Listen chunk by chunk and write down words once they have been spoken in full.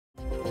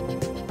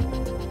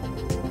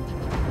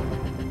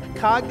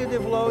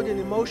cognitive load and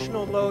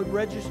emotional load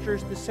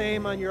registers the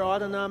same on your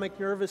autonomic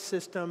nervous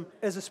system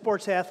as a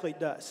sports athlete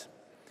does.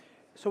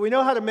 So we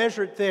know how to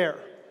measure it there.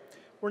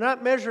 We're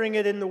not measuring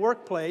it in the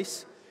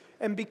workplace,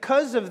 and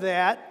because of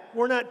that,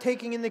 we're not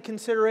taking into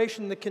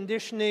consideration the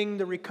conditioning,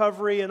 the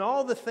recovery, and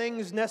all the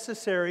things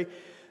necessary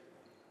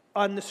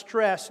on the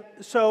stress.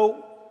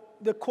 So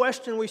the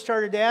question we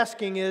started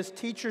asking is,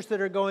 teachers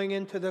that are going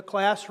into the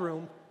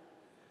classroom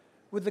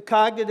with the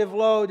cognitive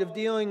load of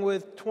dealing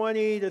with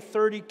 20 to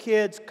 30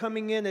 kids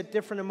coming in at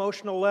different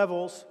emotional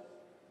levels,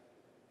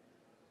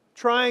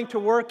 trying to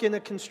work in a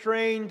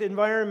constrained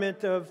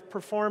environment of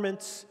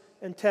performance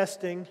and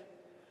testing,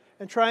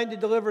 and trying to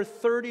deliver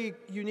 30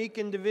 unique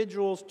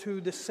individuals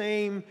to the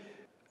same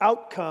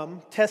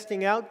outcome,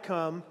 testing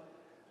outcome,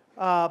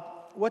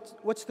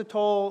 what's the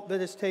toll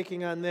that it's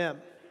taking on them?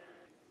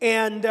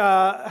 And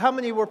how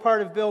many were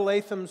part of Bill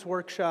Latham's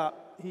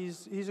workshop?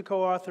 He's a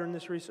co-author in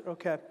this research.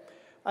 Okay.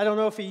 I don't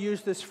know if he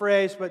used this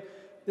phrase, but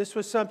this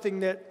was something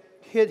that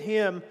hit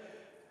him.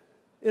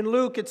 In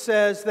Luke, it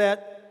says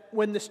that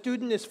when the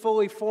student is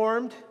fully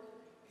formed,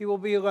 he will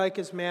be like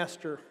his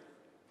master.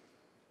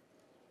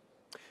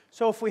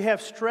 So if we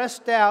have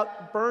stressed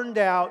out, burned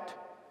out,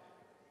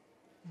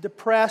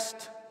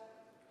 depressed,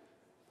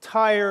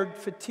 tired,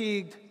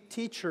 fatigued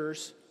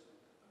teachers,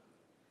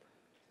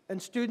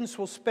 and students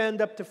will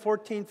spend up to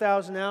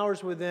 14,000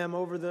 hours with them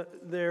over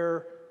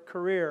their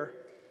career,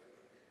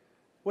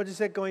 what is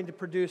that going to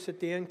produce at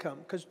the income?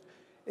 Because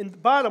the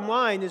bottom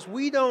line is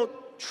we don't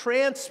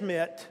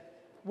transmit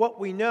what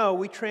we know,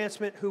 we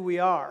transmit who we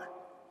are.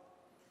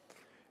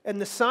 And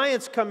the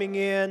science coming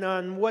in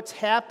on what's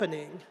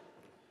happening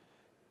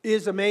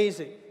is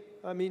amazing.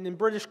 I mean, in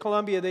British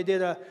Columbia, they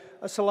did a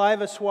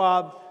saliva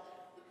swab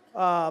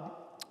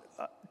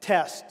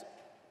test.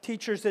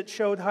 Teachers that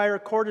showed higher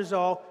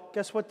cortisol,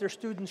 guess what their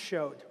students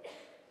showed?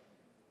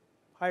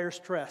 Higher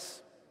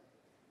stress.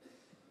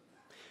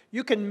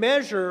 You can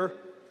measure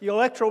the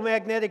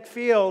electromagnetic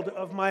field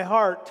of my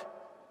heart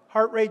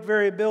rate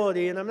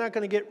variability, and I'm not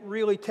going to get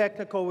really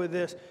technical with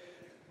this,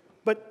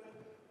 but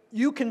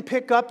you can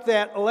pick up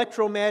that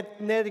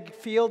electromagnetic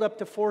field up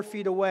to 4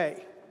 feet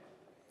away.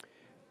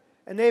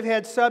 And they've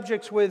had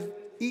subjects with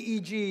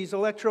EEGs,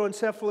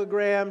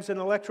 electroencephalograms, and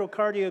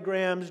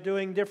electrocardiograms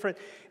doing different,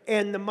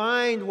 and the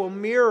mind will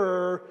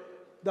mirror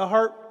the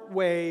heart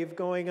wave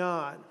going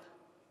on.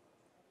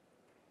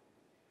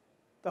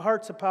 The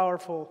heart's a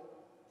powerful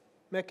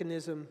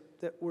mechanism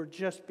that we're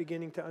just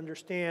beginning to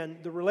understand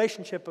the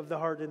relationship of the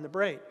heart and the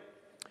brain.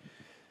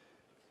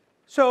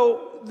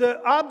 So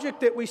the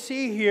object that we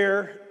see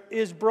here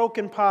is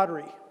broken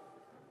pottery.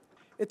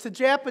 It's a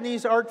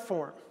Japanese art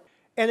form,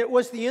 and it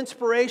was the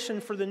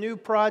inspiration for the new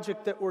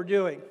project that we're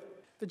doing.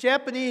 The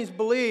Japanese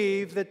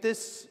believe that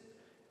this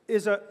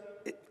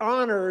it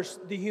honors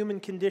the human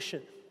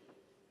condition,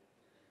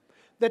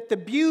 that the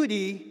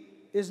beauty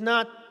is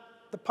not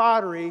the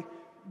pottery,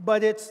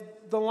 but it's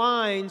the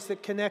lines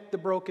that connect the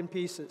broken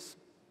pieces.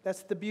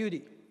 That's the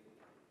beauty.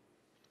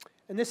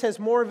 And this has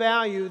more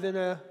value than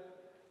an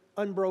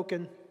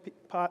unbroken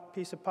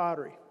piece of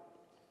pottery.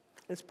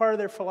 It's part of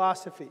their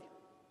philosophy.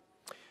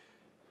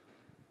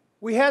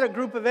 We had a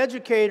group of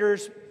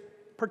educators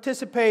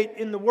participate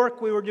in the work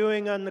we were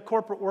doing on the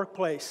corporate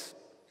workplace.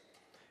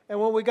 And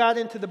when we got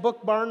into the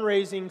book barn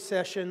raising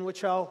session,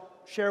 which I'll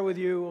share with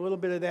you a little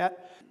bit of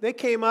that, they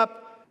came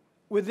up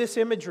with this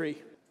imagery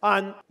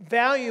on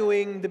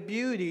valuing the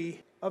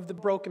beauty of the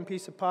broken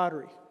piece of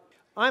pottery.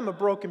 I'm a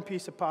broken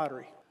piece of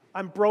pottery.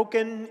 I'm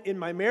broken in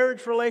my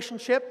marriage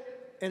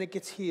relationship, and it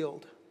gets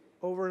healed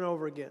over and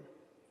over again.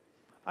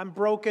 I'm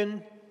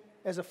broken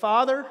as a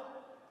father,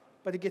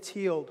 but it gets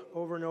healed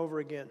over and over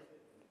again.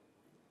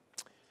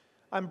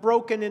 I'm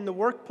broken in the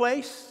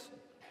workplace.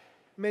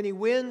 Many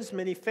wins,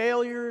 many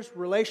failures,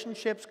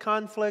 relationships,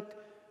 conflict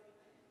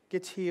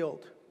gets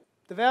healed.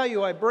 The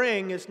value I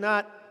bring is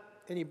not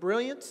any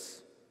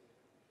brilliance.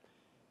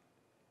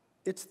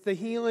 It's the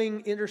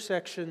healing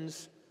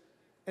intersections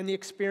and the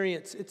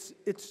experience.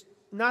 It's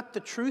not the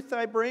truth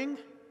I bring.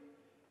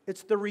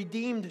 It's the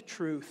redeemed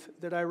truth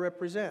that I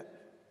represent.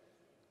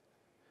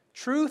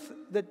 Truth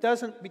that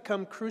doesn't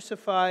become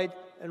crucified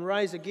and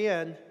rise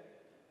again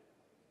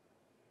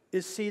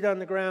is seed on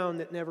the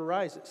ground that never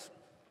rises.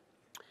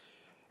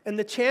 And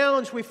the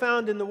challenge we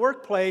found in the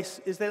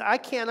workplace is that I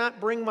cannot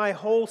bring my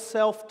whole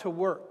self to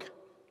work.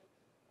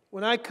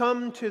 When I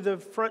come to the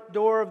front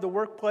door of the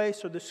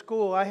workplace or the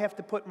school, I have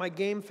to put my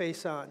game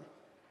face on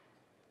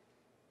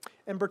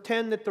and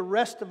pretend that the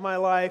rest of my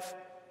life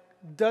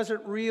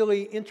doesn't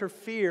really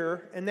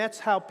interfere, and that's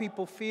how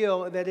people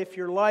feel, that if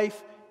your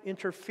life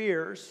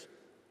interferes,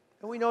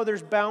 and we know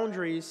there's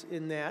boundaries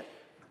in that.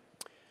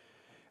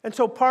 And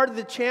so part of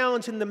the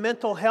challenge in the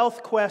mental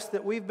health quest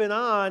that we've been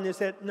on is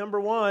that, number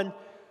one,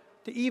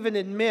 to even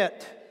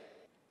admit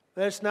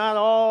that it's not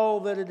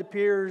all that it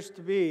appears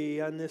to be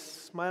on this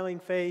smiling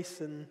face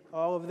and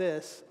all of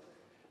this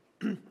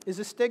is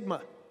a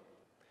stigma.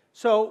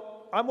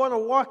 So I want to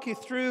walk you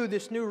through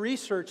this new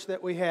research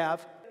that we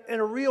have.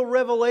 a real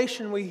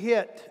revelation we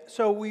hit.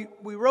 So we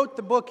wrote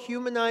the book,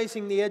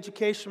 Humanizing the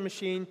Education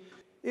Machine.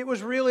 It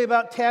was really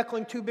about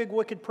tackling two big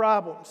wicked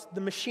problems: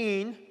 the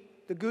machine,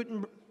 the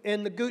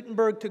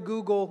Gutenberg to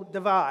Google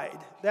divide.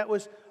 That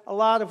was a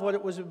lot of what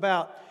it was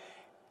about.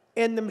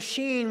 And the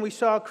machine, we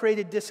saw,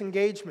 created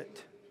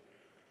disengagement.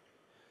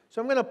 So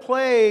I'm going to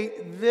play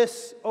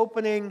this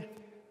opening.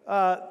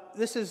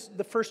 This is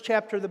the first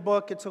chapter of the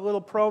book. It's a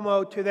little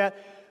promo to that.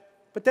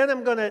 But then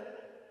I'm going to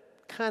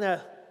kind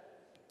of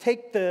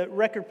take the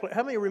record player.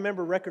 How many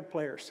remember record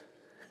players?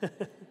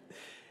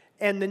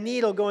 And the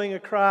needle going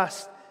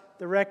across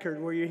the record,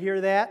 where you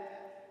hear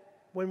that.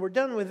 When we're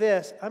done with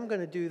this, I'm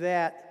going to do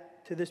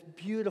that to this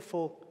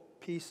beautiful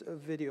piece of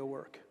video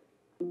work.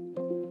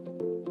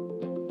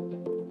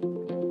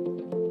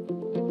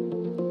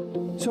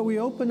 So we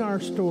open our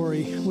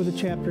story with a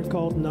chapter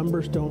called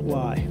Numbers Don't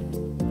Lie.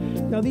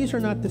 Now, these are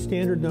not the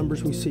standard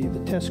numbers we see,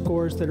 the test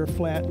scores that are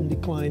flat and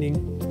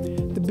declining,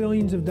 the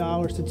billions of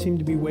dollars that seem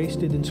to be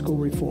wasted in school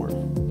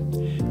reform.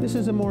 This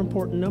is a more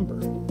important number.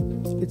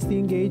 It's the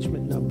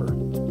engagement number.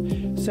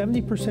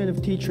 70%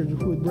 of teachers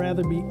would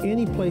rather be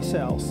any place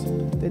else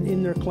than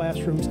in their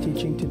classrooms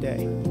teaching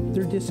today.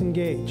 They're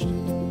disengaged.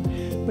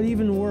 But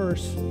even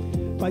worse,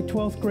 by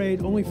 12th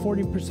grade, only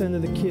 40%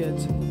 of the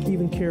kids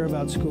even care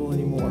about school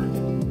anymore.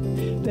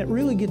 That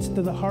really gets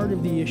to the heart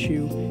of the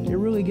issue. It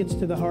really gets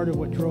to the heart of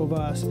what drove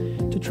us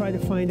to try to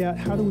find out,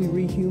 how do we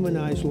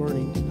rehumanize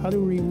learning? How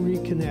do we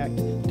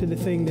reconnect to the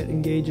thing that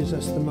engages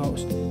us the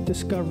most?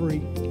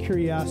 Discovery,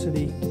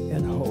 curiosity,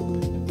 and hope.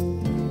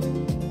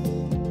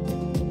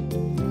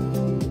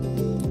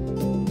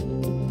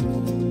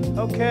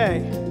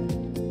 Okay.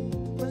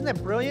 Wasn't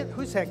that brilliant?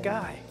 Who's that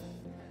guy?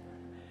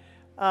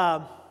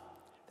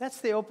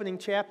 That's the opening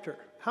chapter.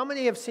 How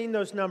many have seen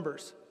those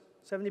numbers?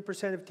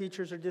 70% of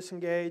teachers are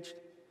disengaged.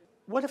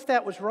 What if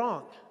that was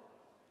wrong?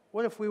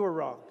 What if we were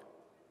wrong?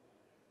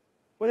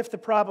 What if the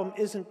problem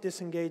isn't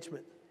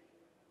disengagement?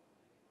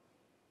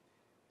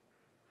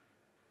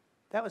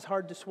 That was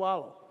hard to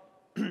swallow.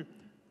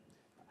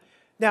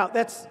 Now,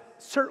 that's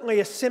certainly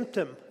a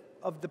symptom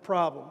of the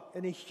problem,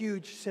 and a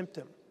huge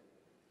symptom.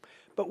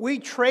 But we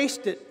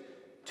traced it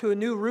to a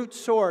new root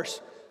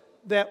source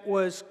that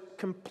was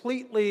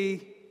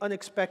completely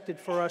unexpected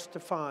for us to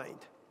find.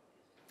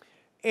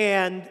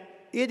 And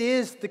it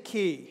is the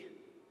key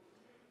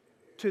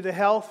to the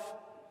health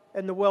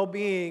and the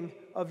well-being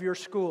of your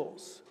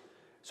schools.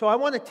 So I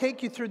want to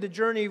take you through the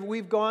journey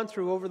we've gone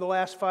through over the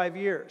last 5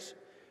 years,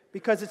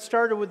 because it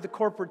started with the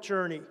corporate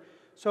journey.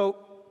 So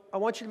I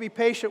want you to be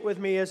patient with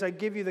me as I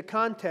give you the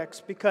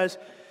context, because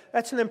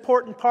that's an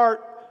important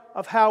part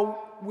of how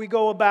we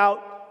go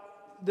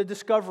about the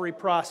discovery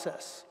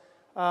process.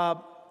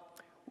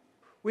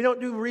 We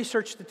don't do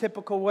research the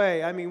typical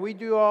way. I mean, we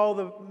do all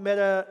the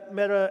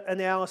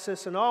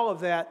meta-analysis and all of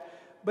that,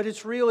 but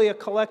it's really a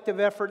collective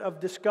effort of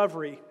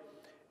discovery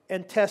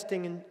and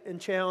testing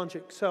and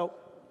challenging. So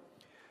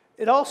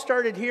it all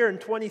started here in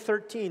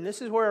 2013.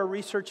 This is where our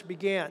research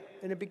began.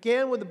 And it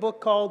began with a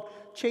book called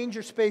Change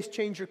Your Space,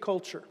 Change Your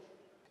Culture.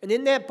 And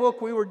in that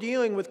book, we were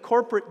dealing with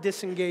corporate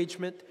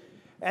disengagement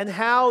and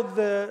how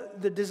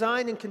the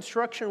design and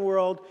construction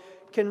world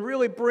can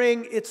really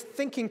bring its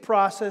thinking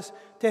process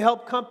to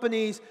help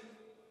companies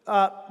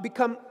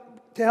to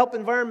help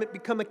environment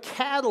become a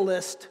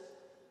catalyst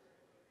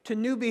to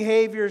new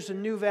behaviors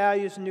and new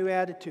values and new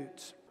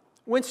attitudes.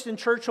 Winston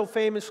Churchill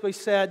famously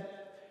said,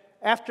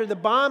 after the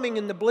bombing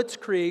in the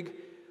Blitzkrieg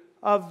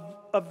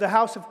of the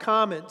House of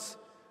Commons,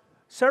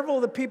 several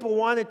of the people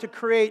wanted to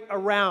create a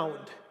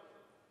round.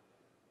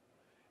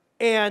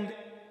 And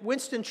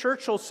Winston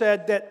Churchill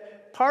said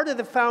that part of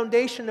the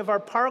foundation of our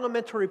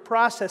parliamentary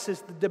process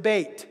is the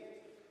debate,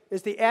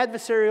 is the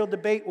adversarial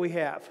debate we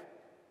have.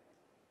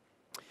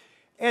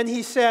 And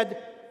he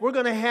said, we're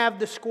going to have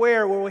the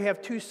square where we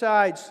have two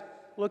sides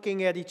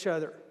looking at each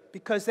other,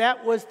 because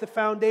that was the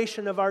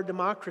foundation of our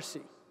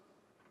democracy.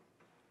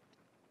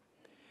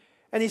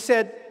 And he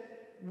said,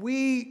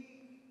 we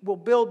will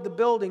build the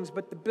buildings,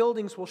 but the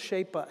buildings will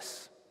shape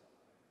us.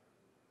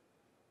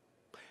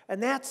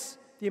 And that's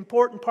the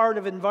important part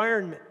of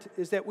environment,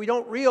 is that we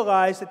don't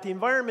realize that the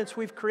environments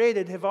we've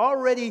created have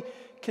already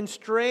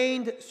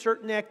constrained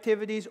certain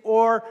activities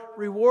or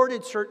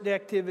rewarded certain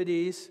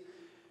activities.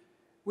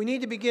 We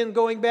need to begin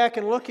going back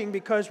and looking,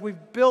 because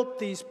we've built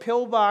these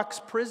pillbox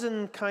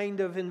prison kind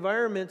of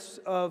environments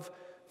of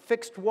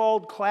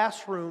fixed-walled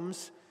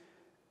classrooms,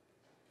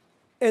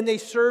 and they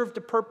served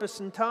a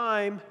purpose and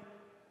time,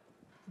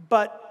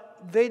 but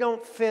they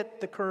don't fit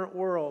the current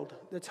world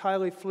that's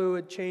highly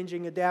fluid,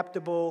 changing,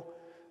 adaptable.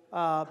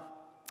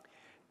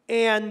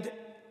 And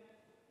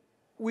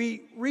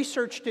we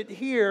researched it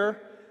here.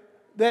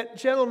 That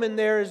gentleman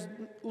there is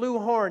Lou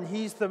Horn.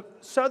 He's the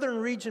Southern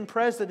Region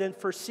President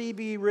for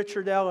CB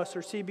Richard Ellis,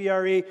 or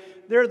CBRE.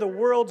 They're the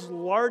world's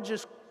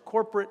largest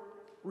corporate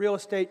real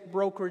estate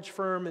brokerage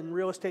firm and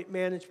real estate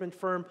management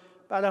firm,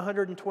 about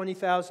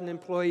 120,000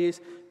 employees.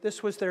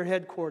 This was their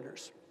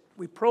headquarters.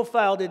 We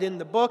profiled it in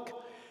the book.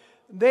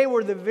 They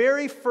were the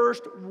very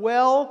first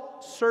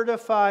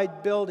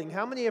well-certified building.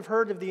 How many have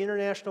heard of the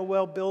International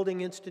Well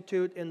Building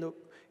Institute and the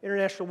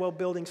International Well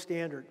Building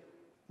Standard?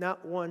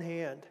 Not one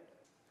hand.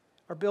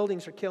 Our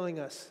buildings are killing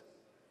us,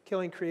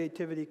 killing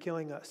creativity,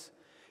 killing us.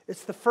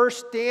 It's the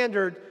first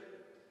standard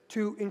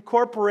to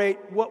incorporate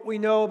what we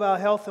know about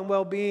health and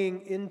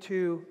well-being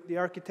into the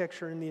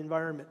architecture and the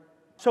environment.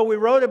 So we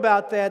wrote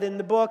about that in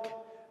the book.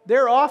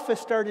 Their office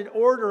started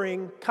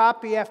ordering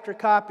copy after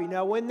copy.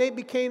 Now, when they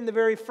became the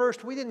very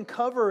first, we didn't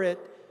cover it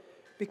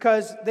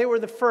because they were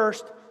the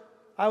first.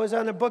 I was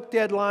on a book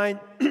deadline.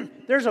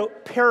 There's a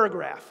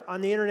paragraph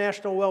on the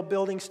International Well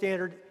Building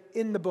Standard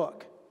in the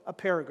book, a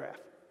paragraph.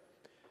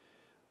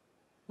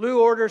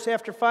 Lou orders,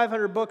 after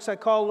 500 books, I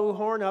called Lou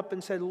Horn up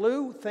and said,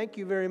 Lou, thank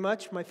you very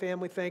much. My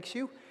family thanks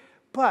you.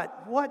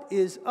 But what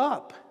is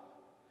up?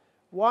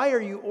 Why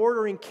are you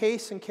ordering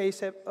case and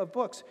case of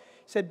books?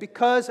 He said,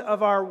 because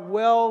of our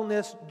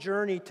wellness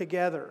journey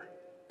together.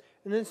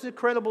 And this is a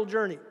credible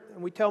journey.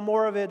 And we tell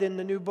more of it in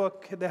the new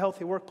book, The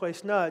Healthy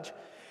Workplace Nudge.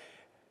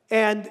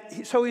 And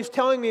so he was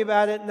telling me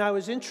about it, and I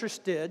was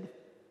interested.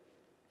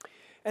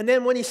 And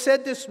then when he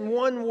said this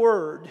one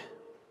word,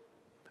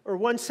 or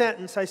one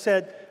sentence, I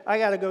said, I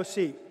got to go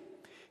see.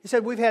 He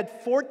said, we've had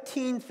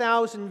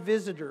 14,000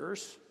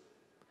 visitors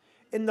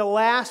in the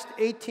last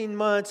 18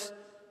 months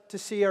to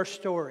see our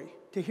story,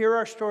 to hear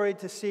our story,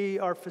 to see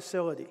our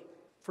facility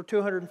for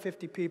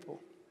 250 people.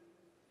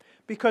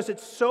 Because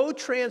it's so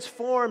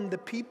transformed the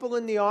people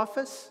in the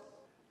office,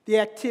 the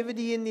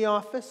activity in the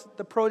office,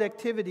 the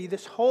productivity,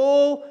 this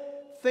whole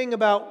thing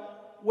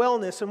about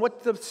wellness. And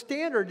what the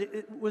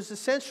standard was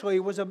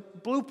essentially was a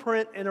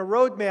blueprint and a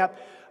roadmap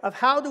of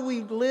how do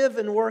we live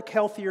and work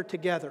healthier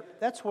together.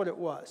 That's what it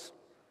was.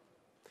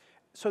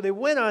 So they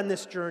went on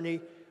this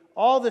journey,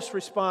 all this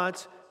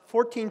response,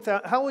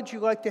 14,000. How would you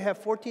like to have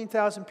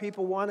 14,000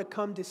 people want to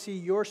come to see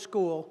your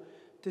school,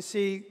 to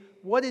see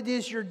what it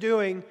is you're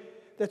doing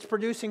that's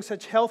producing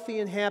such healthy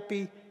and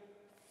happy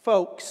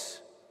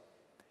folks,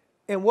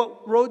 and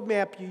what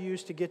roadmap you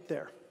use to get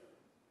there?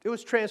 It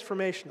was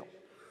transformational.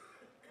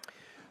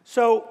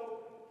 So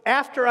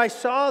after I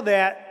saw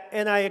that,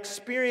 and I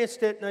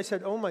experienced it, and I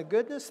said, oh my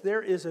goodness,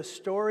 there is a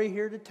story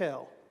here to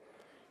tell.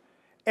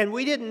 And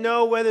we didn't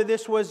know whether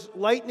this was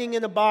lightning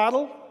in a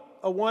bottle,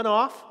 a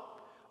one-off,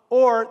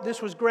 or this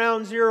was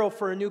ground zero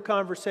for a new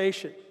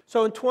conversation.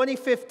 So in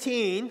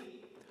 2015,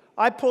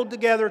 I pulled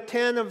together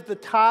 10 of the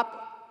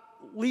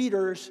top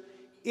leaders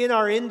in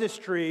our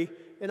industry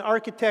in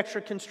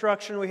architecture,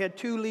 construction. We had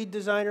 2 lead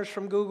designers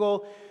from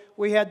Google.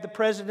 We had the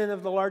president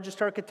of the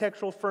largest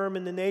architectural firm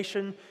in the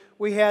nation.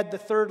 We had the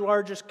 3rd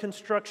largest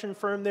construction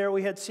firm there.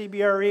 We had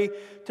CBRE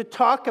to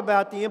talk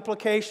about the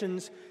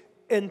implications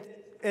and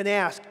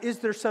ask, is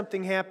there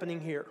something happening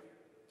here?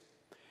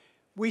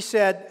 We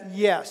said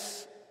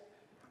yes.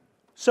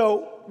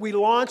 So we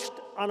launched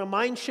on a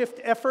mind shift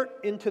effort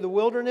into the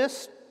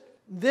wilderness.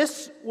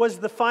 This was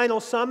the final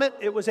summit.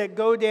 It was at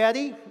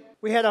GoDaddy.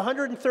 We had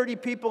 130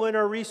 people in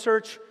our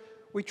research.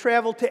 We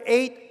traveled to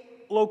 8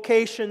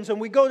 locations, and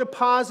we go to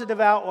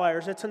positive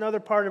outliers. That's another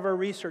part of our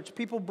research.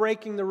 People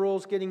breaking the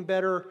rules, getting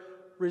better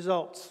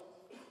results.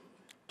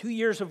 2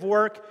 years of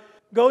work.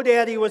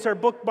 GoDaddy was our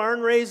book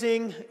barn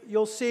raising.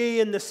 You'll see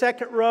in the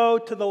second row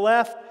to the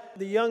left,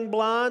 the young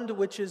blonde,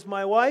 which is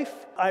my wife,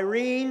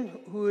 Irene,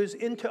 who is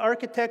into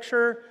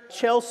architecture,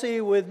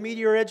 Chelsea with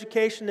meteor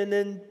education, and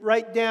then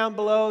right down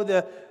below,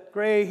 the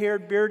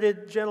gray-haired,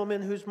 bearded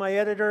gentleman who's my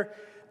editor.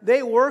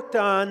 They worked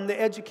on the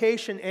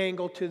education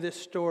angle to this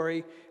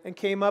story and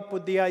came up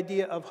with the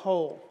idea of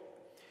whole.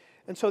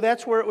 And so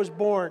that's where it was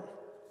born.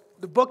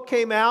 The book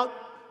came out.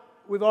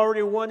 We've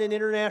already won an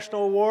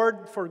international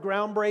award for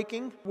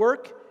groundbreaking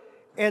work.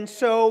 And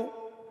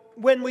so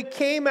when we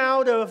came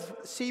out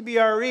of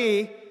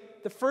CBRE,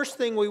 the first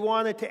thing we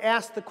wanted to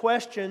ask the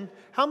question,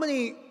 how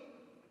many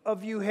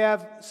of you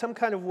have some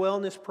kind of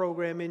wellness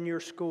program in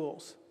your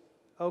schools?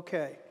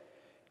 Okay.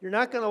 You're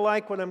not going to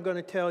like what I'm going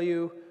to tell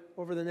you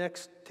over the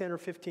next 10 or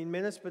 15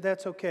 minutes, but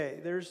that's okay.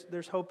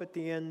 There's hope at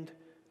the end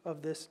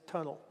of this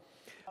tunnel.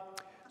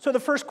 So the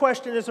first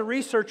question as a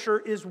researcher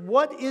is,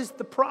 what is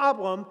the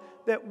problem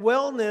that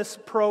wellness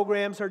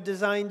programs are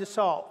designed to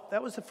solve?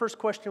 That was the first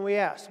question we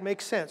asked.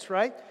 Makes sense,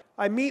 right?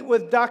 I meet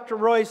with Dr.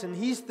 Roizen.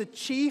 He's the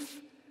chief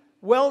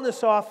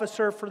wellness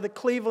officer for the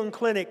Cleveland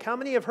Clinic. How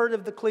many have heard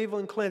of the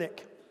Cleveland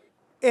Clinic?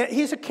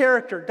 He's a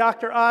character.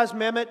 Dr. Oz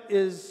Mehmet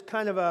is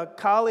kind of a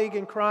colleague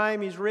in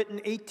crime. He's written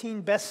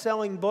 18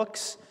 best-selling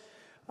books.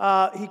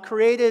 He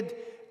created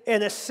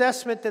an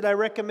assessment that I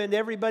recommend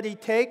everybody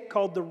take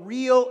called the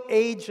Real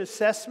Age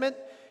Assessment.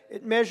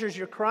 It measures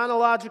your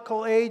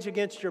chronological age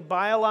against your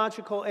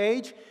biological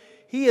age.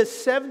 He is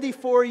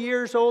 74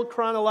 years old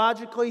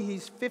chronologically.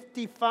 He's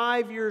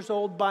 55 years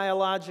old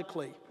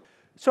biologically.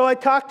 So I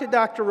talked to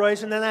Dr.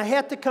 Roizen, and I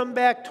had to come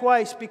back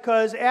twice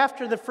because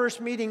after the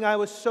first meeting, I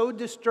was so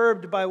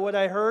disturbed by what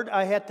I heard,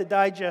 I had to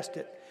digest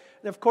it.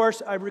 And of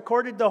course, I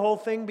recorded the whole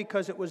thing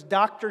because it was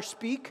doctor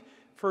speak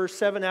for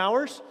 7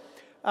 hours.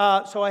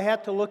 So I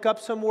had to look up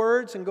some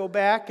words and go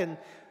back and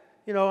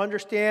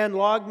understand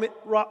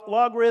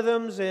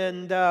logarithms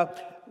and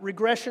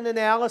regression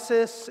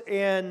analysis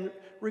and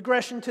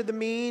regression to the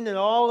mean and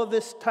all of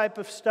this type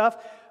of stuff.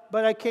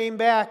 But I came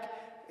back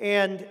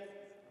and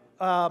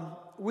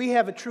we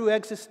have a true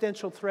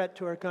existential threat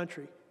to our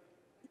country.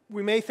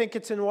 We may think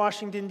it's in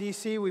Washington,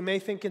 D.C., we may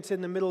think it's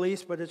in the Middle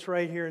East, but it's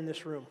right here in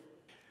this room.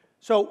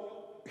 So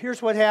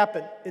here's what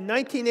happened. In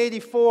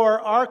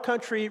 1984, our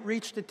country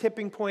reached a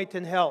tipping point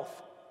in health.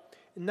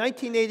 In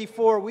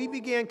 1984, we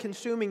began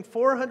consuming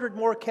 400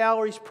 more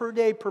calories per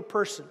day per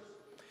person.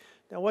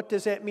 Now, what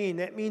does that mean?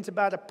 That means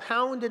about 1.5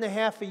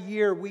 pounds a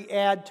year we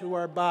add to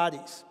our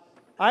bodies.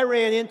 I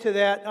ran into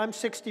that. I'm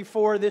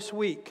 64 this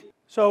week.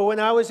 So when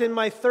I was in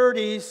my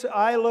 30s,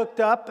 I looked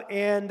up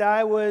and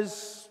I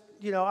was,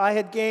 I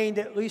had gained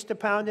at least 1.5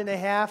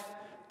 pounds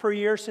per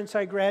year since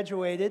I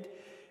graduated.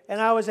 And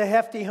I was a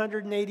hefty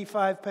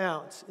 185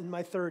 pounds in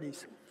my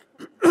 30s.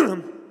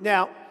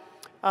 Now,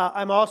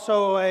 I'm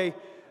also a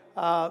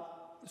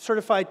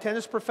certified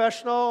tennis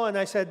professional, and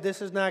I said,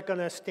 this is not going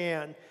to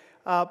stand.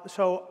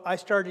 So I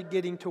started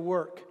getting to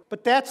work.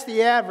 But that's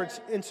the average.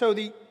 And so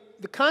the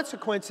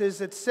consequence is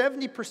that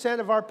 70%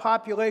 of our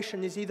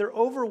population is either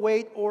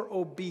overweight or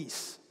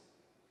obese.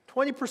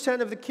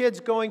 20% of the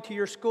kids going to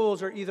your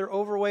schools are either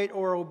overweight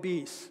or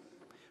obese.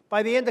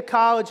 By the end of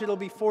college, it'll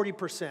be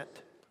 40%.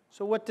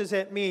 So what does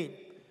that mean?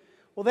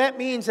 Well, that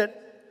means that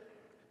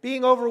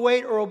being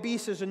overweight or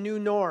obese is a new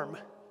norm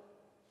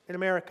in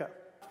America.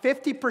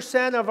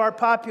 50% of our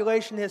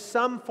population has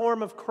some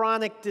form of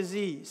chronic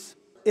disease.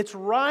 It's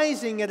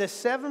rising at a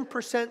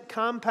 7%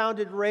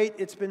 compounded rate.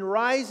 It's been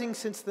rising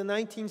since the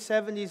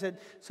 1970s at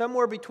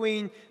somewhere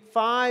between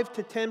 5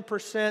 to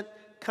 10%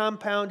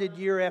 compounded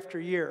year after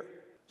year.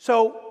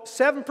 So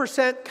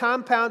 7%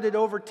 compounded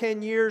over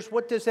 10 years,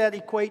 what does that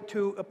equate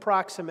to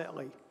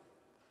approximately?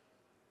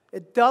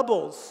 It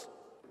doubles.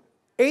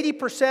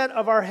 80%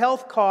 of our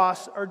health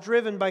costs are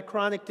driven by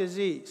chronic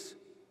disease.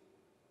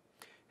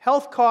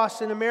 Health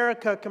costs in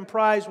America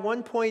comprise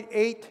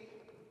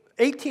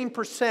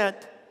 18%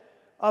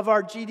 of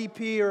our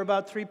GDP, or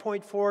about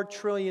 $3.4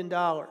 trillion.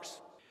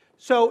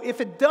 So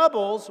if it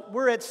doubles,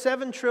 we're at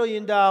 $7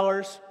 trillion,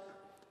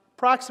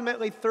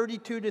 approximately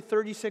 32 to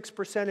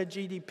 36% of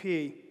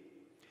GDP.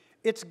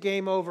 It's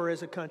game over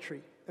as a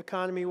country,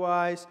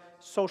 economy-wise,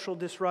 social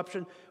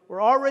disruption.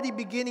 We're already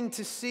beginning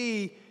to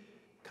see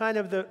kind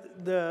of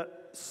the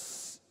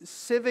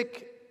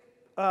civic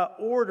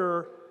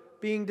order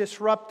being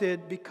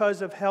disrupted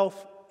because of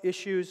health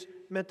issues,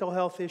 mental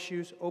health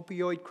issues,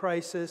 opioid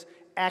crisis,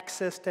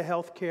 access to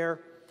health care.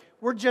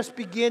 We're just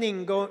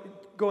beginning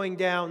going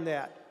down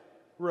that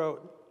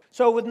road.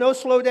 So with no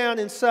slowdown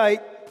in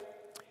sight,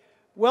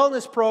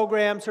 wellness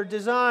programs are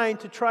designed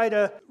to try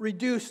to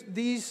reduce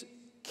these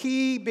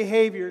key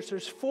behaviors.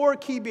 There's 4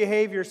 key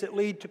behaviors that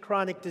lead to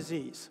chronic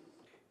disease.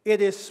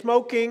 It is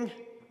smoking,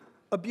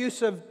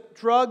 abuse of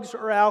drugs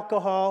or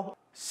alcohol,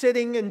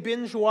 sitting and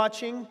binge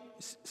watching,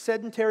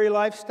 sedentary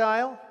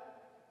lifestyle,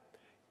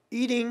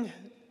 eating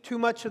too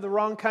much of the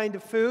wrong kind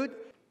of food.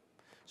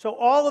 So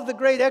all of the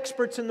great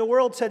experts in the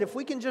world said, if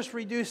we can just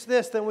reduce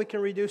this, then we can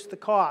reduce the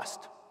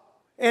cost.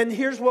 And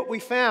here's what we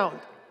found.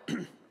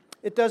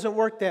 It doesn't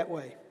work that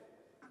way.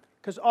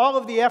 Because all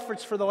of the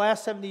efforts for the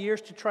last 70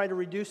 years to try to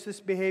reduce this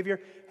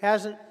behavior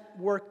hasn't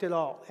worked at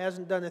all,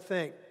 hasn't done a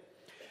thing.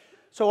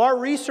 So our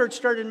research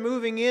started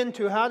moving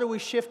into how do we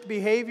shift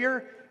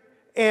behavior,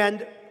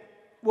 and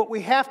what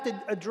we have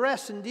to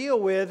address and deal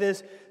with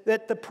is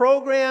that the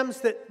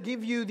programs that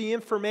give you the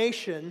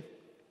information,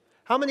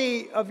 how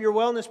many of your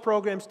wellness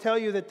programs tell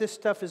you that this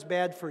stuff is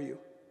bad for you?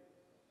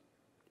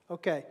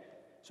 Okay,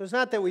 so it's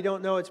not that we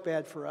don't know it's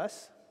bad for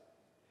us.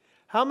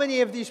 How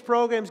many of these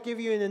programs give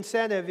you an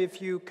incentive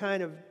if you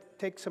kind of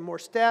take some more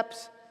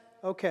steps?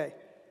 Okay,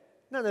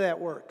 none of that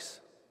works.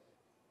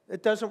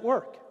 It doesn't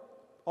work.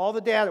 All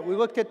the data, we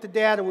looked at the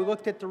data, we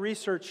looked at the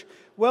research.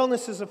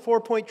 Wellness is a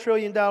 $4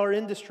 trillion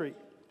industry.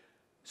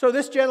 So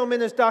this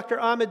gentleman is Dr.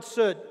 Ahmed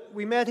Sood.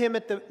 We met him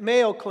at the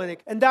Mayo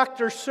Clinic. And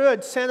Dr.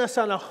 Sood sent us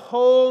on a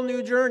whole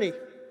new journey.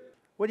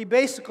 What he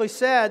basically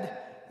said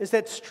is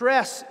that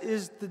stress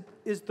is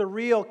the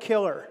real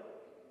killer.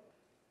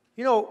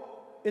 You know,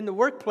 in the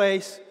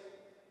workplace,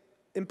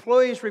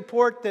 employees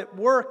report that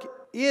work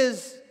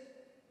is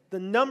the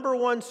number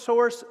one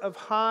source of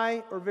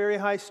high or very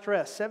high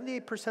stress.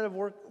 78% of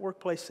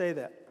workplace say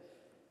that.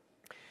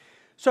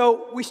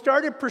 So we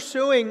started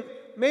pursuing,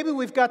 maybe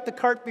we've got the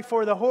cart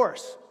before the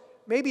horse.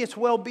 Maybe it's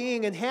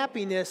well-being and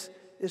happiness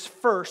is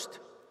first,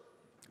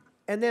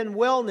 and then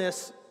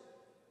wellness,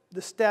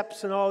 the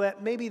steps and all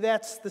that, maybe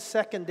that's the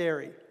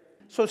secondary.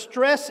 So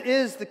stress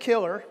is the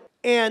killer.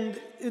 And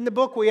in the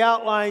book, we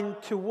outline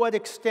to what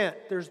extent.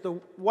 There's the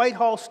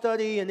Whitehall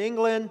study in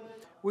England.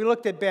 We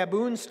looked at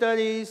baboon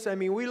studies. I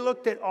mean, we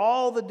looked at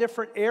all the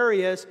different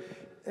areas.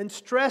 And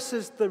stress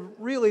is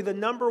really the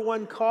number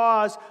one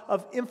cause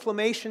of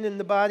inflammation in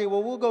the body.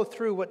 Well, we'll go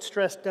through what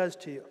stress does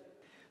to you.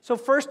 So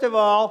first of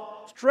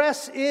all,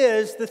 stress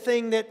is the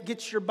thing that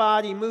gets your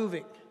body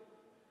moving.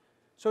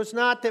 So it's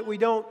not that we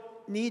don't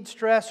need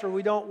stress or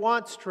we don't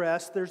want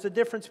stress. There's a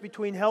difference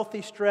between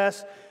healthy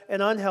stress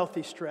and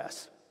unhealthy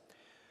stress.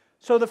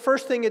 So the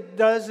first thing it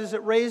does is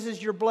it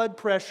raises your blood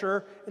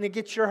pressure and it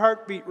gets your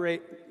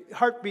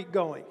heartbeat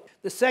going.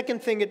 The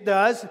second thing it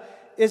does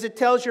is it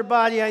tells your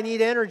body, I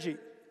need energy.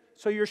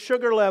 So your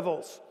sugar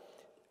levels,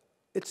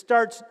 it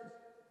starts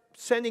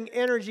sending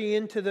energy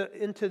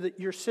into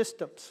your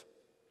systems.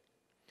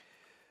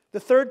 The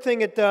third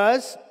thing it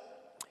does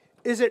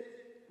is it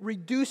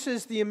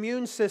reduces the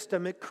immune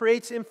system. It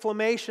creates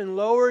inflammation,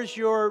 lowers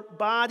your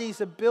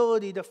body's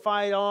ability to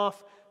fight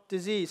off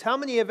disease. How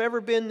many have ever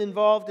been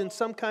involved in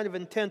some kind of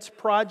intense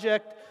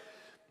project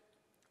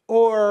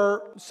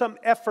or some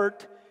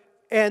effort,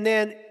 and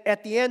then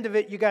at the end of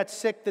it, you got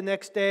sick the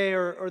next day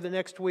or the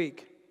next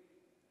week?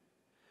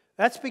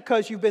 That's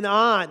because you've been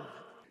on.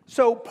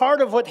 So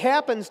part of what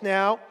happens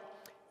now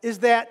is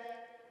that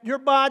your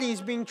body's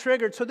being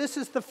triggered. So this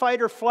is the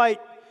fight or flight.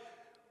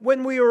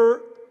 When we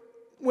were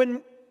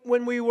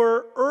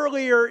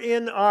earlier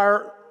in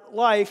our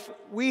life,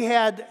 we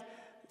had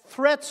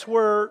threats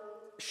were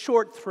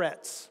short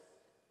threats,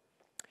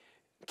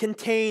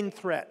 contained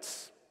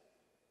threats,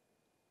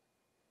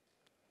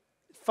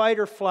 fight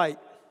or flight.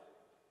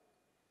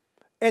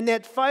 And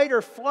that fight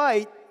or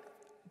flight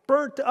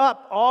burnt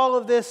up all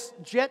of this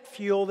jet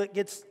fuel that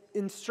gets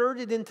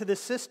inserted into the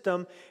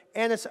system,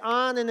 and it's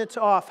on and it's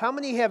off. How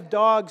many have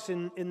dogs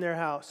in their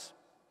house?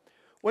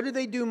 What do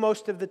they do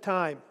most of the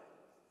time?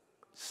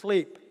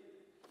 Sleep.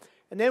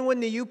 And then when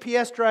the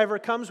UPS driver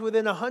comes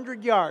within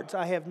 100 yards,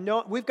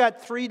 we've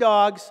got 3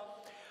 dogs.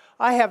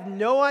 I have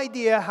no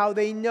idea how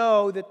they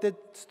know that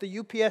it's the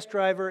UPS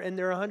driver and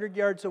they're 100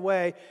 yards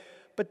away,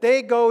 but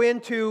they go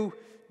into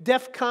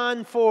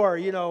DEFCON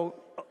 4,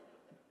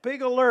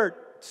 big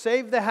alert,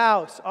 save the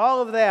house,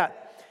 all of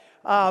that.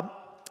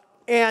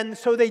 And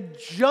so they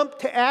jump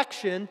to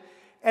action,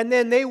 and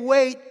then they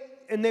wait,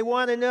 and they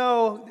want to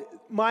know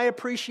my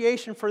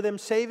appreciation for them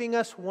saving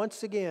us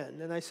once again.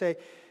 And I say,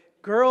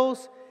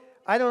 girls,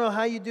 I don't know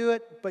how you do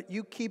it, but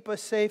you keep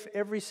us safe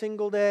every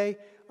single day.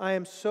 I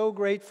am so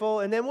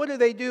grateful. And then what do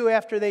they do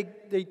after they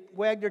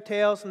wag their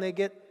tails and they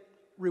get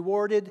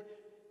rewarded?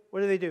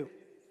 What do?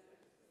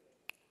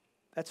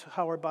 That's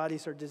how our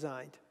bodies are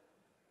designed.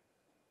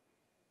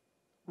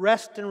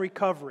 Rest and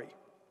recovery.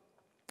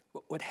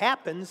 What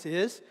happens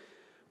is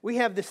we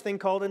have this thing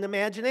called an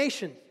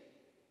imagination.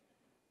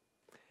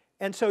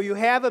 And so you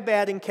have a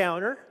bad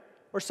encounter,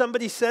 or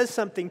somebody says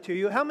something to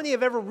you. How many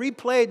have ever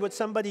replayed what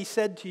somebody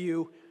said to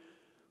you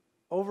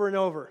over and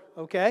over,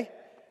 okay?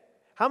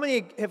 How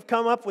many have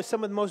come up with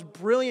some of the most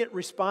brilliant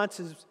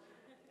responses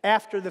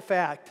after the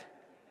fact?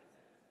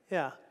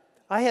 Yeah.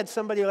 I had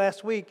somebody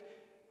last week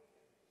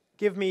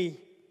give me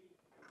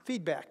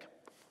feedback.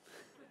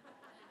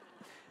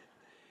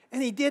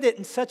 And he did it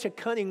in such a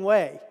cunning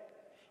way.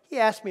 He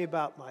asked me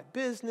about my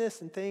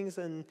business and things,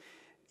 and,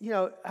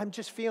 I'm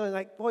just feeling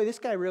like, boy, this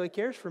guy really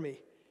cares for me.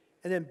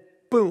 And then,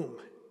 boom,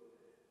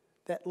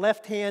 that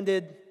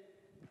left-handed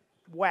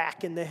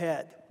whack in the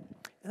head.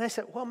 And I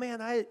said, well,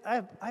 man,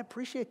 I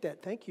appreciate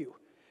that. Thank you.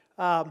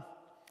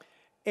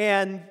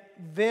 And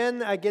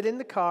then I get in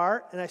the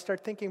car, and I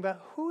start thinking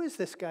about, who is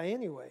this guy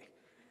anyway?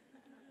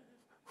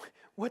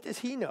 What does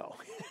he know?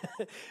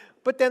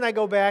 But then I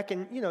go back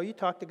and, you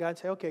talk to God and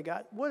say, okay,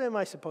 God, what am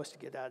I supposed to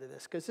get out of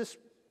this? Because this,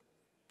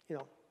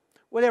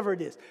 whatever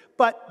it is.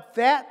 But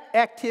that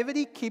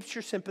activity keeps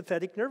your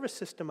sympathetic nervous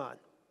system on.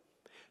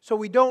 So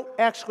we don't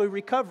actually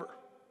recover.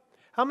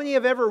 How many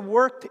have ever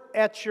worked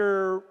at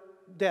your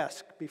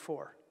desk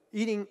before?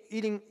 Eating,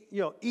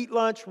 eat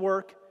lunch,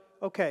 work.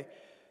 Okay.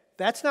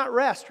 That's not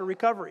rest or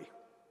recovery.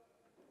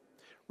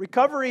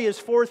 Recovery is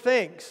 4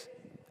 things.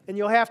 And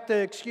you'll have to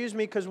excuse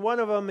me because one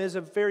of them is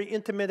a very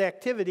intimate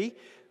activity,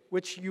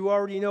 which you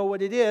already know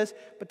what it is,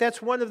 but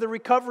that's one of the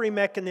recovery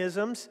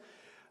mechanisms.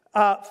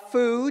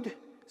 Food,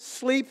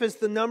 sleep is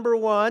the number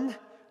 1.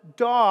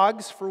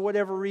 Dogs, for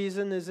whatever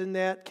reason, is in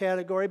that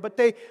category. But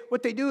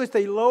what they do is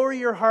they lower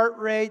your heart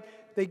rate,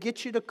 they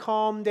get you to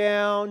calm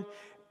down,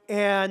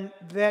 and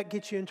that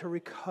gets you into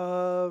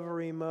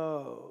recovery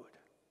mode.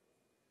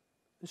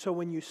 And so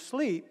when you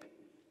sleep,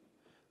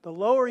 the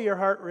lower your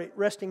heart rate,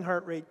 resting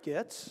heart rate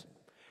gets,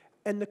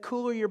 and the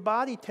cooler your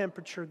body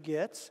temperature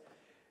gives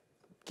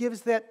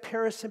that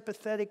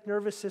parasympathetic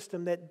nervous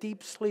system, that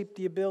deep sleep,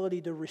 the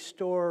ability to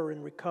restore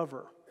and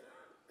recover.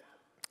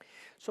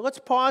 So let's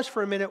pause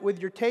for a minute with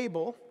your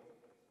table.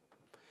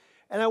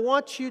 And I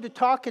want you to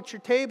talk at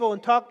your table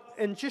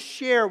and just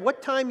share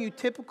what time you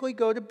typically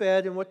go to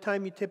bed and what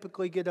time you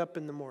typically get up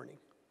in the morning.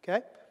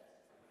 Okay?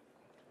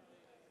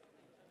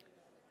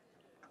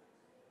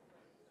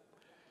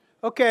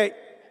 Okay.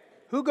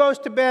 Who goes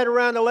to bed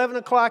around 11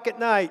 o'clock at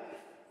night?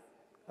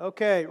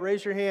 Okay,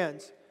 raise your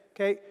hands.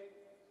 Okay.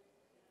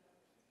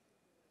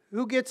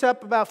 Who gets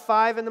up about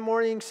 5 in the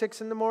morning,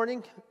 6 in the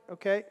morning?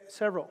 Okay,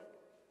 several.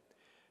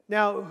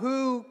 Now,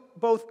 who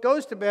both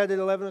goes to bed at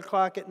 11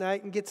 o'clock at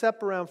night and gets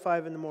up around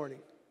 5 in the morning?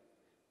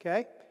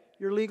 Okay?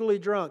 You're legally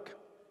drunk.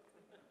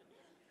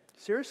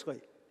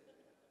 Seriously.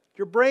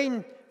 Your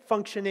brain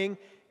functioning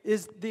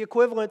is the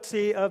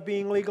equivalency of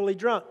being legally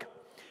drunk.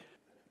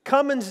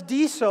 Cummins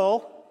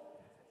Diesel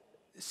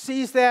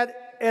sees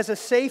that as a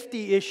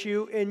safety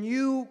issue, and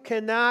you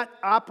cannot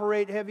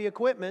operate heavy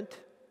equipment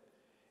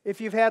if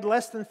you've had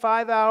less than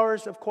 5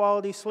 hours of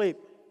quality sleep.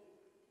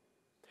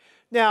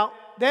 Now,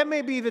 that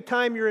may be the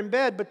time you're in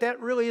bed, but that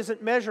really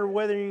isn't measure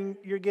whether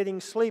you're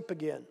getting sleep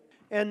again.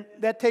 And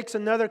that takes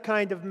another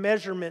kind of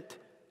measurement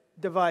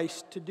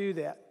device to do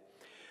that.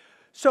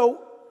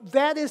 So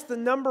that is the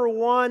number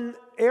one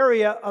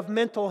area of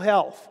mental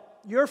health.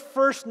 Your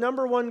first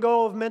number one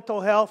goal of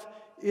mental health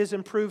is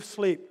improved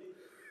sleep.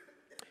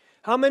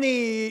 How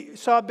many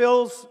saw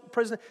Bill's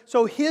presentation?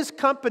 So his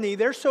company,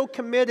 they're so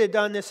committed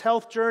on this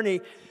health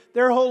journey,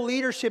 their whole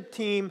leadership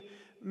team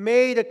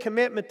made a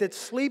commitment that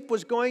sleep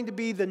was going to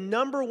be the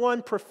number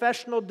one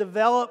professional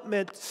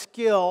development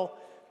skill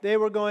they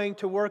were going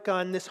to work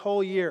on this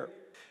whole year.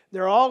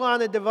 They're all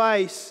on a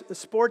device, a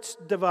sports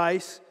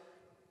device.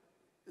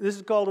 This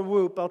is called a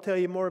Whoop. I'll tell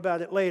you more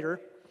about it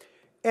later.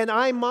 And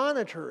I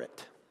monitor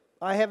it.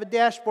 I have a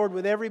dashboard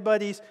with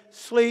everybody's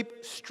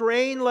sleep,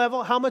 strain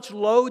level, how much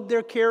load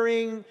they're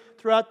carrying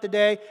throughout the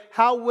day,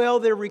 how well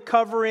they're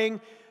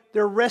recovering,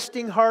 their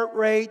resting heart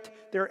rate,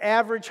 their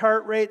average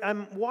heart rate.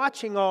 I'm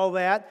watching all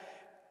that,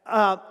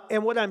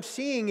 and what I'm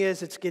seeing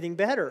is it's getting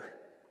better.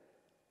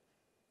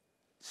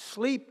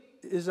 Sleep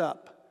is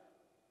up.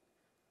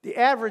 The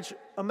average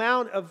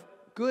amount of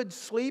good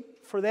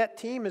sleep for that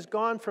team has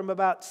gone from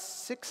about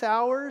 6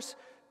 hours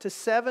to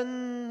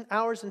 7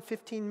 hours and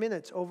 15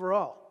 minutes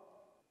overall.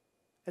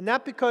 And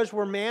not because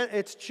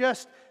it's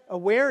just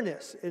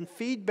awareness and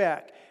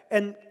feedback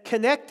and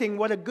connecting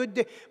what a good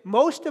day.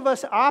 Most of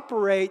us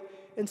operate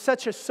in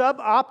such a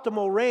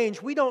suboptimal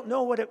range, we don't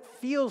know what it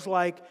feels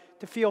like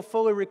to feel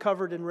fully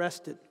recovered and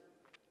rested.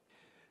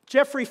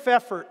 Jeffrey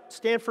Pfeffer,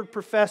 Stanford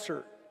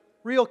professor,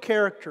 real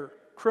character,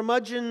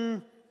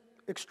 curmudgeon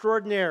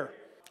extraordinaire.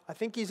 I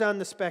think he's on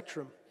the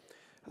spectrum.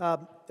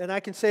 And I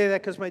can say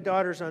that because my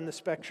daughter's on the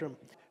spectrum.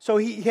 So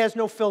he has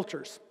no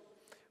filters,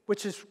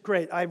 which is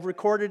great. I've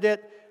recorded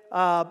it.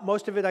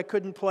 Most of it I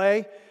couldn't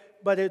play,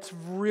 but it's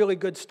really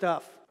good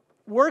stuff.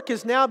 Work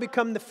has now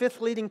become the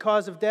 5th leading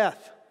cause of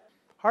death.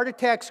 Heart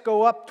attacks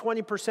go up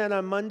 20%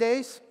 on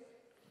Mondays.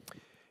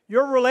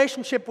 Your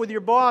relationship with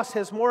your boss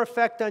has more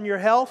effect on your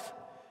health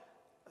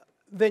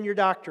than your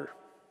doctor.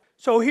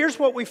 So here's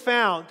what we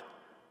found.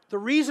 The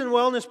reason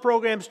wellness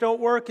programs don't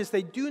work is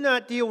they do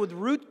not deal with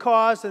root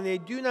cause and they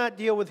do not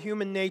deal with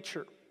human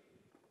nature.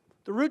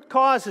 The root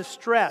cause is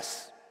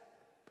stress.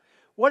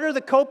 What are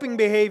the coping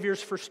behaviors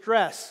for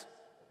stress?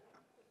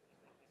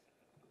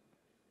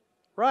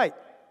 Right.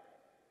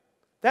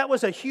 That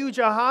was a huge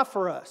aha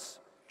for us,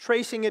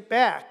 tracing it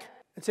back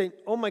and saying,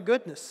 oh my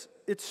goodness,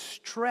 it's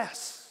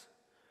stress.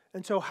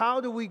 And so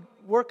how do we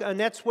work, and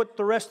that's what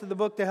the rest of the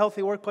book, The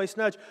Healthy Workplace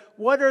Nudge,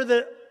 what are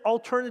the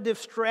alternative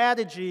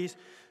strategies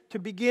to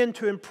begin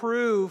to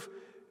improve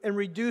and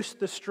reduce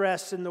the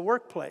stress in the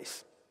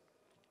workplace?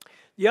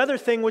 The other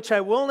thing, which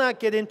I will not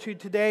get into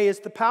today, is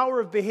the power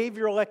of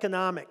behavioral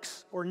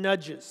economics, or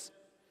nudges.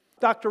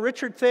 Dr.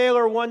 Richard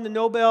Thaler won the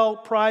Nobel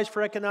Prize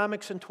for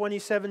Economics in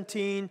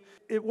 2017.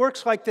 It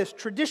works like this.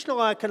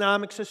 Traditional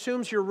economics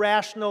assumes you're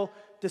rational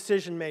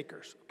decision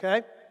makers,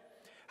 okay?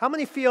 How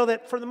many feel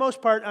that, for the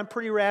most part, I'm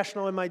pretty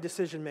rational in my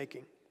decision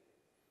making?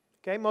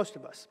 Okay, most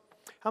of us.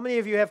 How many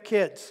of you have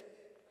kids?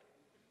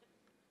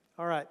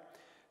 All right.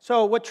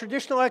 So what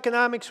traditional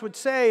economics would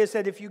say is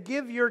that if you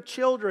give your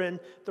children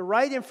the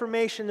right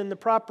information and the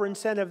proper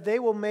incentive, they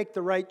will make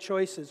the right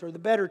choices or the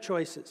better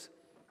choices.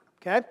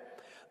 Okay?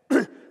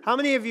 How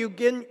many of you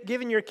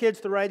given your kids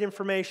the right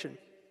information?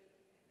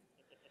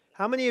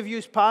 How many have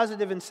used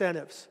positive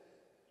incentives?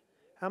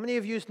 How many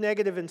have used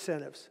negative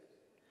incentives?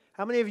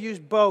 How many have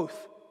used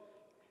both?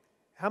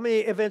 How many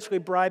eventually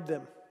bribed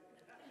them?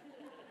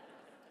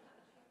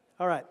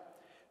 All right.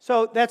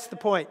 So that's the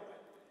point.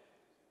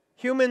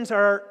 Humans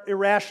are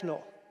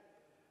irrational,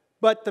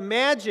 but the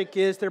magic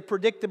is they're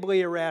predictably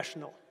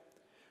irrational.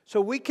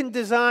 So we can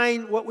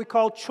design what we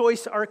call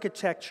choice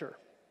architecture.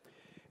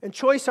 And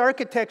choice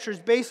architecture is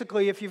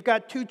basically, if you've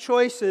got two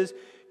choices,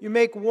 you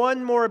make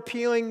one more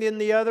appealing than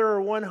the other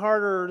or one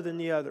harder than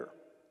the other.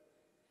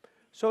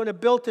 So in a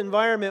built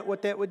environment,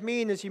 what that would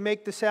mean is you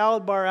make the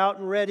salad bar out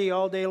and ready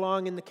all day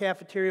long in the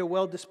cafeteria,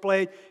 well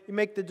displayed. You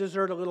make the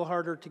dessert a little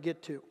harder to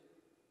get to.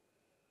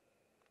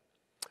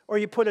 Or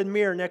you put a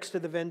mirror next to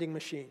the vending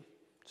machine.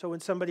 So when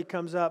somebody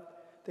comes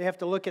up, they have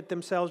to look at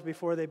themselves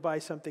before they buy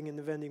something in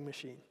the vending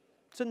machine.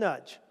 It's a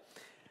nudge.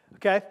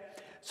 Okay?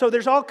 So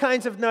there's all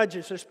kinds of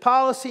nudges. There's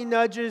policy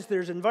nudges,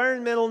 there's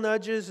environmental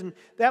nudges, and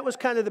that was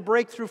kind of the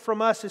breakthrough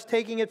from us, is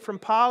taking it from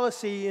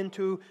policy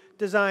into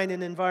design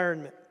and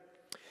environment.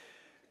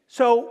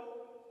 So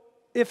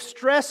if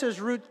stress is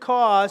root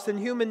cause, then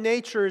human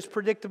nature is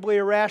predictably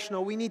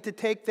irrational. We need to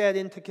take that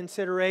into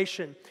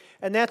consideration.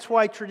 And that's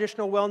why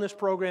traditional wellness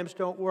programs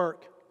don't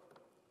work.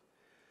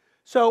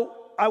 So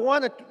I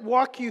want to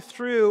walk you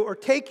through or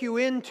take you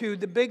into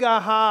the big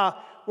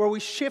aha where we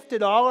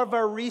shifted all of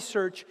our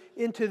research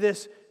into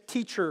this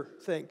teacher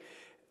thing.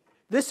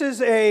 This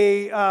is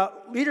a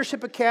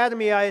leadership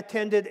academy I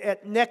attended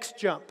at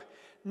NextJump.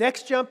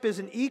 NextJump is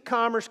an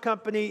e-commerce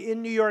company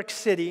in New York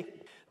City.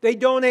 They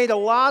donate a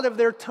lot of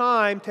their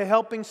time to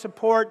helping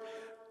support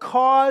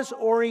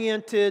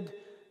cause-oriented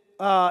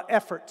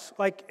efforts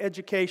like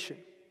education.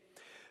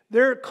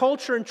 Their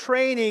culture and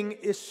training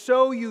is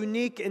so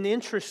unique and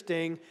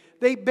interesting,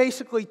 they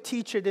basically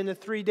teach it in a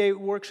 3-day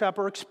workshop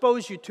or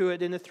expose you to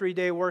it in a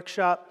 3-day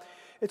workshop.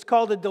 It's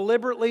called a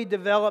deliberately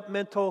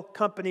developmental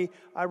company.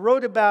 I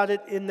wrote about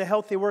it in the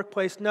Healthy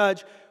Workplace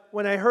Nudge.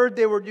 When I heard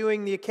they were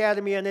doing the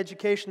Academy on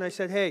Education, I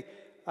said, hey,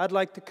 I'd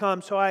like to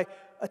come. So I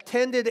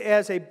attended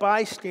as a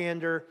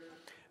bystander,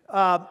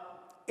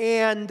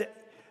 and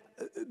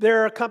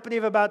they're a company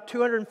of about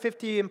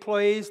 250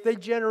 employees. They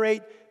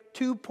generate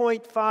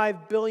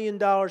 $2.5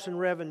 billion in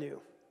revenue.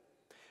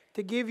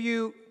 To give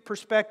you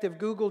perspective,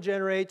 Google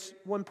generates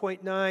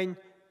 $1.9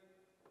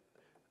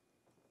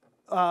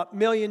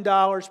 million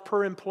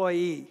per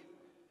employee.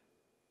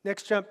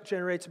 NextJump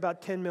generates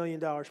about $10 million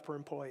per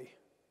employee.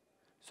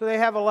 So they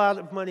have a lot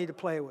of money to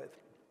play with.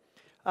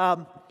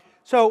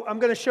 So I'm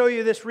going to show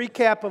you this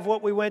recap of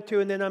what we went to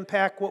and then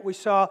unpack what we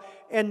saw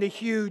and the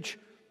huge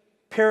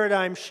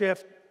paradigm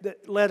shift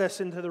that led us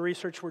into the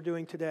research we're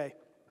doing today.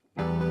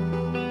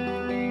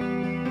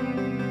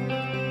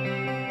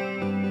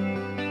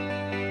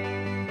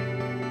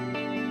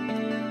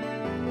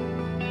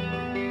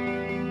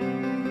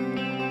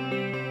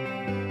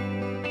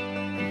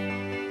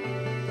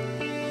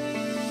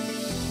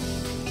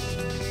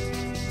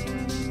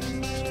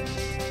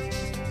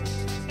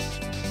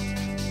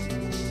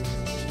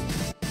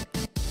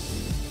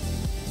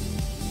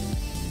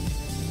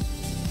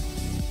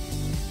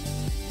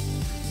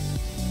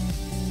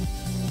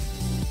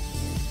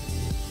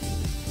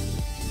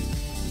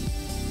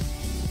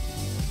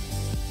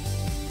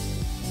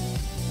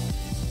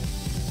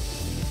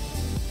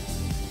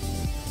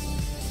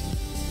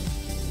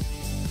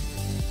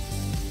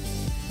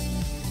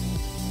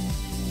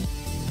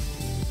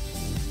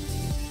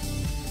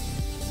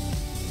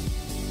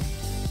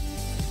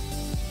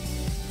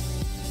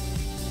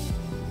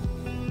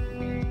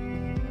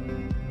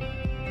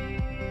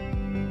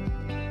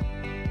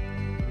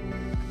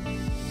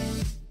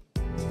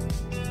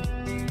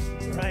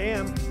 I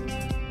am.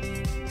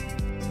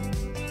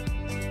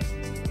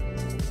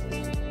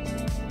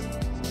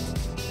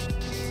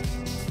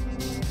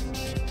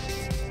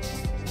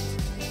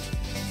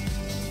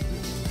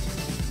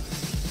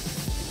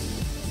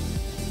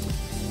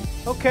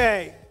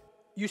 Okay,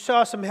 you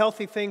saw some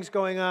healthy things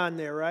going on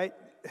there, right?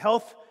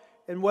 Health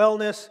and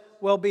wellness,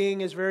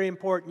 well-being is very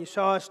important. You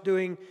saw us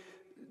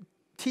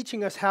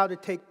teaching us how to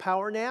take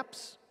power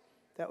naps.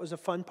 That was a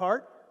fun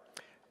part.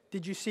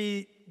 Did you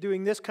see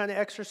doing this kind of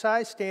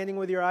exercise, standing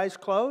with your eyes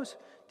closed?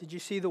 Did you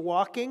see the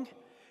walking?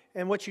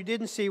 And what you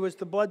didn't see was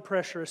the blood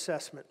pressure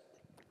assessment.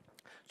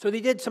 So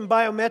they did some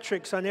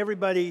biometrics on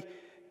everybody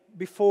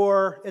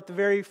at the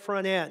very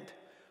front end.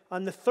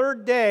 On the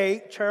third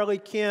day, Charlie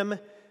Kim,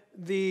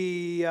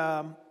 the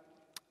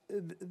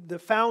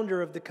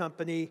founder of the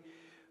company,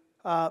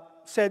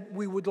 said,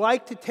 we would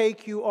like to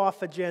take you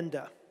off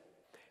agenda.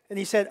 And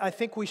he said, I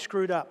think we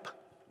screwed up.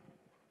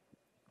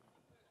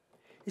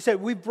 He said,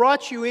 we've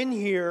brought you in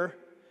here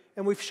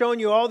and we've shown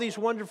you all these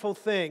wonderful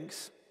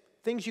things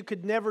you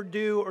could never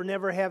do or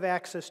never have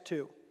access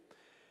to.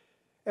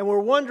 And we're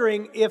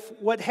wondering if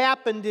what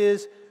happened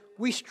is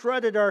we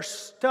strutted our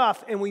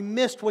stuff and we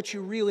missed what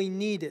you really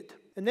needed.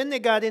 And then they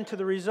got into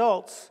the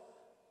results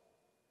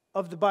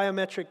of the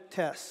biometric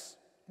tests.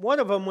 One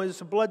of them was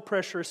a blood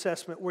pressure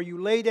assessment where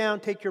you lay down,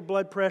 take your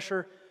blood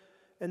pressure,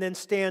 and then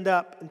stand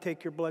up and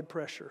take your blood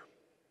pressure.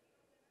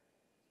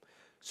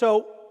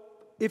 So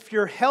if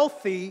you're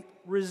healthy,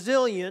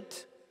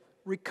 resilient,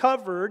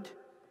 recovered,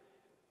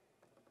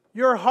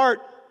 your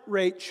heart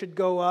rate should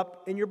go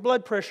up and your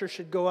blood pressure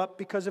should go up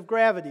because of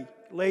gravity.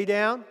 Lay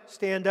down,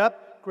 stand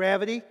up,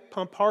 gravity,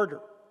 pump harder.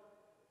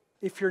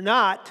 If you're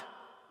not,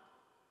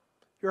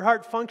 your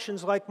heart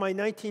functions like my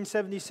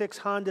 1976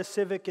 Honda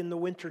Civic in the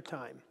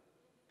wintertime.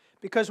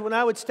 Because when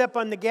I would step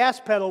on the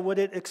gas pedal, would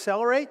it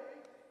accelerate?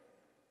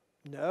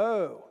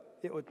 No.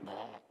 It would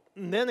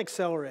and then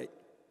accelerate.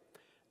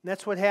 And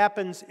that's what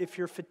happens if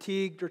you're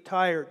fatigued or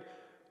tired.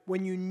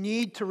 When you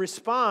need to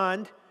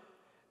respond,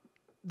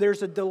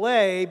 there's a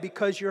delay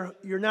because you're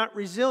not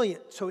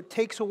resilient. So it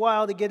takes a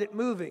while to get it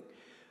moving.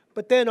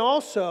 But then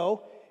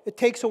also, it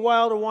takes a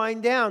while to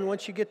wind down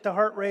once you get the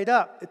heart rate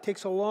up. It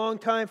takes a long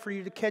time for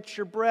you to catch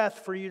your breath,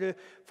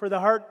 for the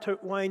heart to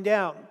wind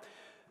down.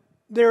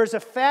 There is a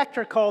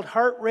factor called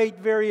heart rate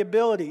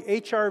variability,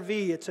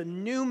 HRV. It's a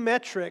new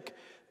metric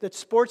that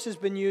sports has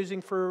been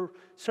using for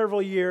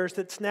several years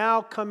that's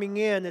now coming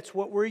in. It's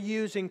what we're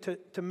using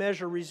to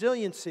measure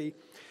resiliency.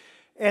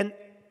 And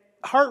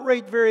heart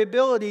rate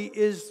variability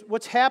is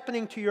what's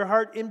happening to your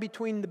heart in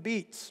between the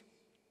beats.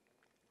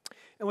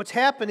 And what's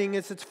happening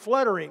is it's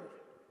fluttering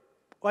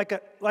like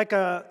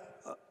a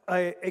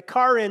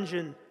car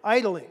engine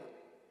idling.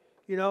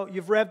 You know,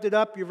 you've revved it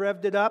up,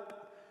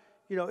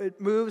 you know, it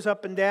moves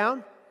up and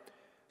down.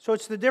 So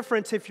it's the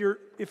difference. If you're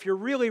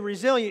really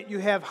resilient, you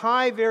have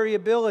high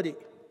variability.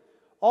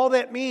 All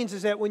that means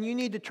is that when you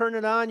need to turn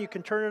it on, you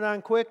can turn it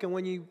on quick, and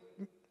when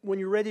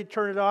you're ready to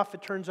turn it off,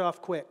 it turns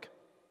off quick.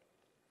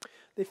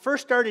 They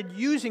first started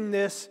using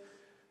this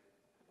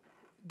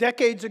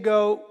decades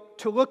ago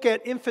to look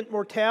at infant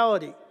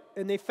mortality,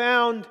 and they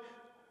found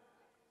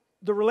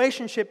the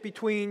relationship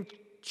between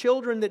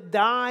children that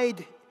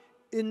died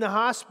in the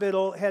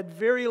hospital had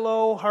very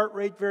low heart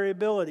rate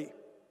variability.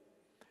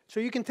 So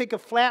you can think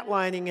of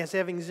flatlining as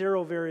having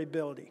zero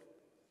variability.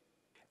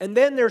 And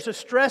then there's a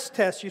stress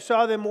test. You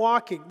saw them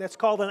walking. That's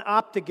called an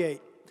optigate.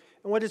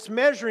 And what it's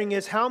measuring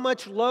is how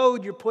much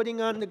load you're putting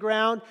on the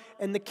ground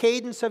and the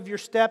cadence of your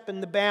step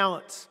and the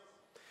balance.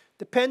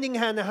 Depending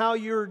on how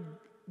you're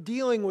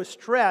dealing with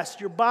stress,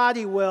 your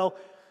body will,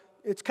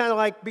 it's kind of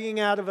like being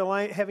out of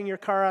having your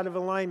car out of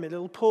alignment.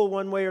 It'll pull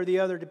one way or the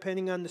other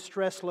depending on the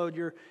stress load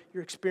you're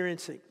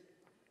experiencing.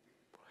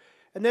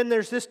 And then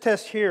there's this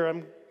test here.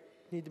 I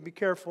need to be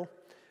careful.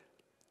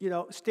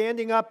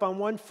 Standing up on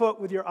one foot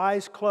with your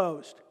eyes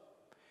closed.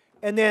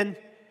 And then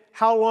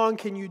how long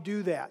can you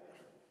do that?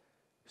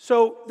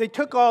 So they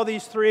took all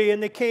these three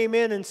and they came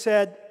in and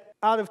said,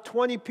 out of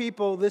 20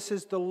 people, this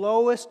is the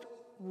lowest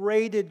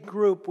rated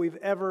group we've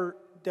ever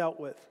dealt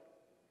with.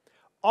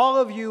 All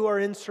of you are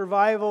in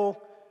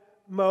survival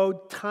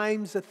mode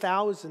times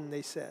 1,000,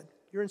 they said.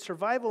 You're in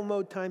survival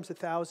mode times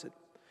 1,000.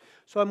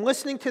 So I'm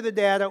listening to the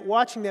data,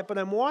 watching that, but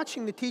I'm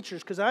watching the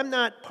teachers because I'm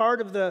not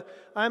part of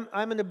I'm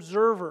an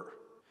observer.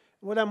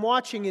 What I'm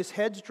watching is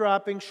heads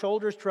dropping,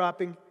 shoulders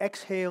dropping,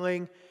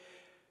 exhaling,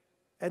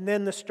 and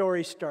then the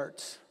story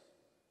starts.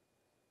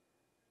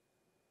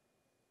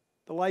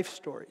 The life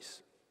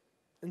stories.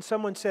 And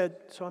someone said,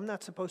 so I'm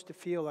not supposed to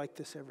feel like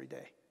this every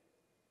day.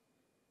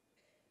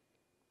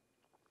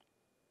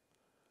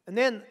 And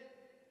then,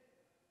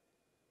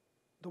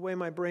 the way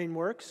my brain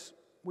works,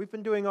 we've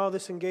been doing all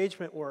this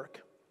engagement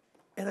work.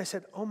 And I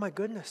said, oh my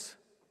goodness.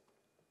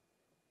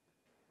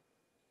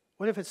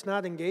 What if it's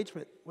not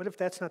engagement? What if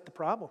that's not the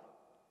problem?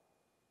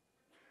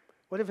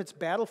 What if it's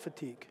battle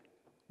fatigue,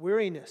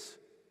 weariness,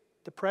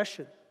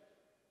 depression,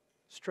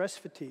 stress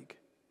fatigue?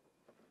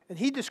 And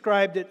he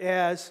described it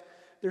as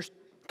there's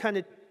kind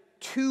of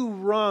two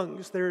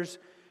rungs. There's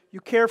you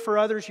care for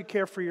others, you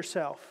care for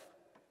yourself.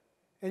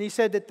 And he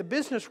said that the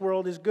business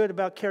world is good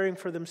about caring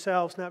for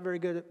themselves, not very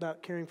good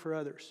about caring for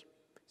others.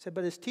 He said,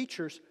 but as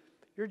teachers,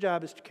 your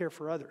job is to care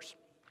for others.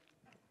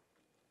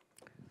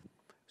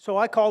 So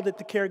I called it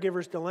the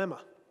caregiver's dilemma.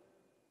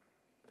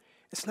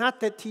 It's not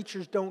that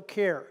teachers don't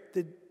care.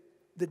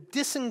 The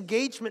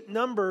disengagement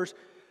numbers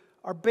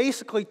are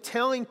basically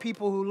telling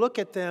people who look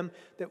at them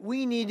that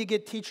we need to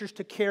get teachers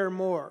to care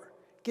more,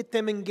 get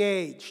them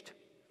engaged.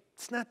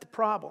 It's not the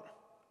problem.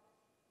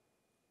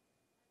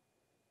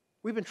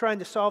 We've been trying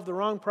to solve the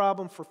wrong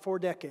problem for 4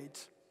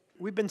 decades.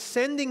 We've been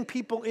sending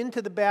people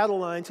into the battle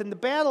lines, and the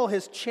battle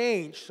has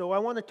changed. So I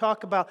want to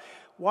talk about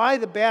why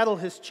the battle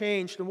has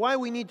changed and why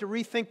we need to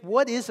rethink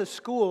what is a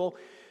school,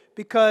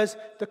 because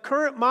the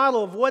current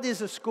model of what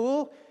is a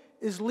school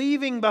is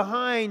leaving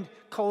behind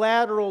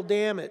collateral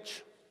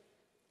damage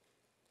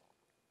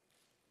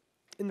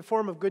in the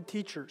form of good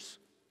teachers,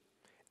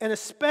 and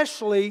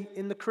especially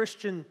in the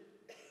Christian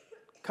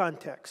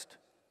context.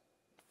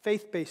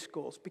 Faith-based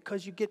schools,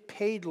 because you get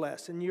paid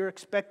less and you're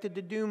expected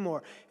to do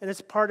more, and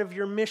it's part of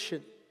your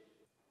mission.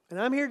 And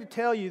I'm here to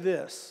tell you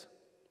this,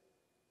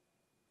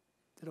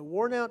 that a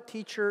worn-out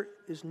teacher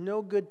is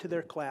no good to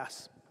their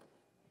class,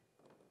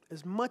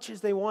 as much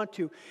as they want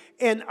to.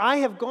 And I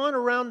have gone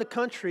around the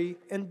country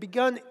and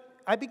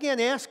I began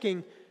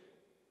asking,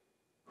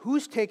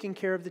 who's taking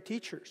care of the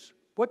teachers?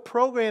 What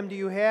program do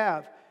you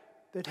have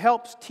that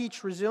helps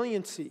teach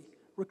resiliency,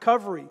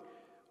 recovery?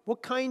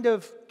 What kind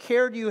of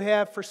care do you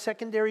have for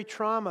secondary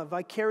trauma,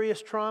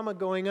 vicarious trauma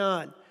going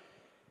on?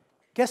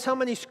 Guess how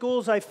many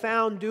schools I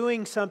found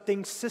doing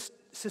something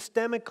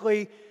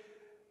systemically,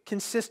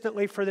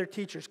 consistently for their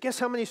teachers? Guess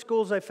how many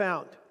schools I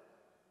found?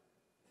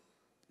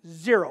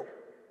 0.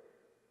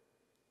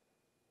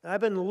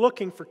 I've been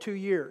looking for 2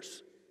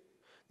 years.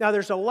 Now,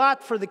 there's a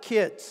lot for the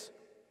kids.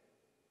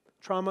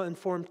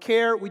 Trauma-informed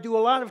care. We do a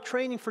lot of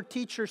training for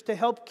teachers to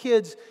help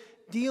kids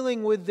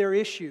dealing with their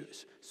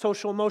issues.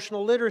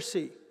 Social-emotional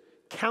literacy.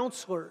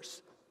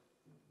 Counselors.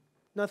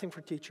 Nothing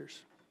for teachers.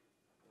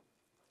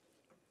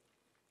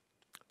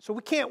 So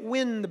we can't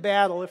win the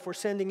battle if we're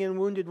sending in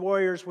wounded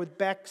warriors with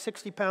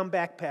 60-pound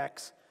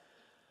backpacks,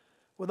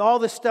 with all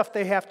the stuff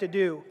they have to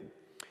do.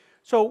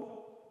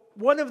 So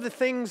one of the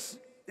things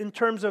in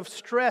terms of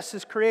stress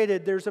is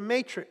created, there's a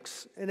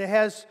matrix, and it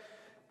has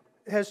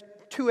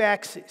 2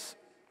 axes.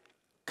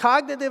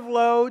 Cognitive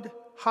load,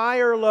 high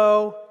or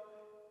low,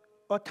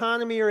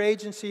 autonomy or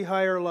agency,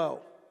 high or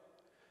low.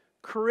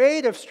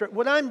 Creative stress,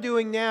 what I'm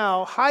doing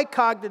now, high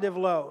cognitive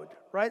load,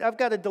 right? I've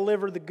got to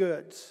deliver the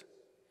goods.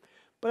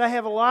 But I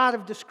have a lot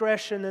of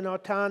discretion and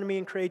autonomy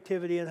and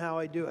creativity in how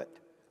I do it.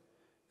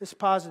 This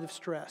positive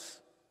stress,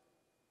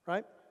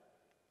 right?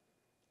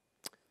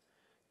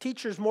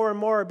 Teachers more and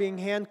more are being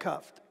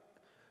handcuffed.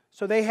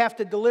 So they have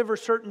to deliver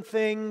certain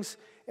things,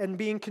 and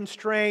being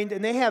constrained,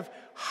 and they have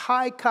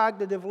high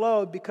cognitive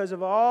load because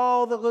of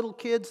all the little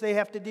kids they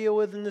have to deal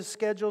with in the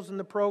schedules and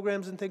the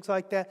programs and things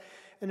like that,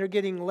 and they're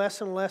getting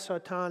less and less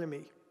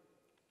autonomy.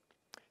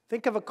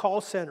 Think of a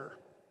call center.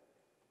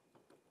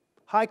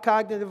 High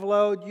cognitive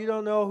load, you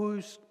don't know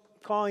who's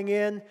calling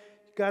in,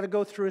 you've got to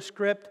go through a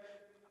script,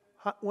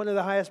 one of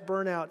the highest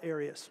burnout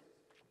areas.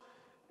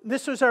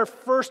 This was our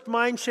first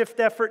mind shift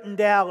effort in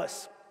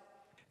Dallas.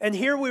 And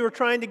here we were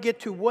trying to get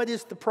to what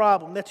is the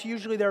problem. That's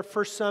usually our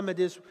first summit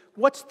is,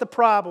 what's the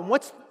problem?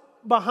 What's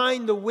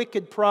behind the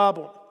wicked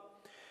problem?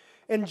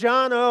 And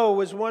John O.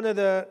 was one of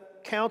the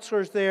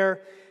counselors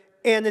there.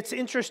 And it's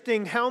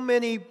interesting how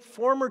many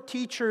former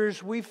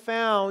teachers we've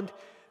found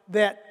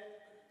that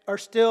are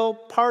still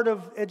part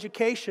of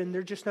education.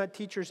 They're just not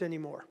teachers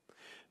anymore.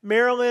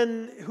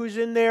 Marilyn, who's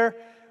in there,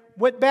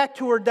 went back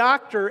to her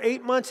doctor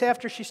 8 months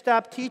after she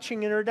stopped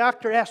teaching, and her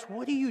doctor asked,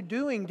 "What are you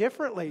doing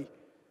differently?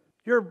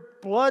 Your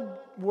blood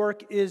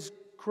work is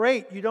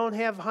great. You don't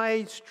have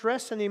high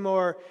stress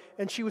anymore."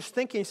 And she was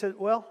thinking, said,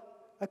 "Well,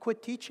 I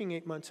quit teaching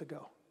 8 months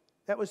ago.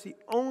 That was the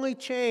only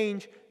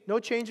change. No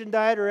change in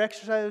diet or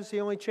exercise was the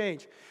only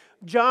change."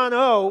 John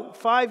O.,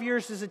 5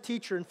 years as a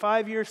teacher, and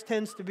 5 years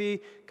tends to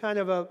be kind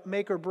of a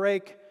make or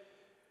break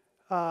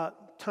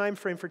time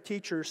frame for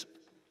teachers.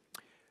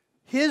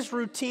 His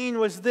routine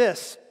was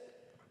this: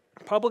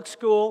 public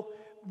school,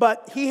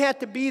 but he had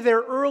to be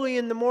there early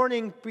in the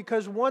morning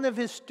because one of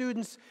his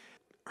students,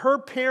 her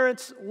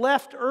parents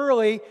left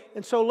early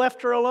and so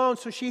left her alone,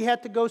 so she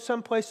had to go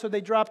someplace, so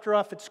they dropped her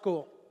off at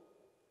school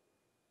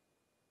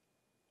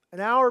an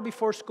hour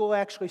before school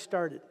actually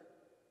started.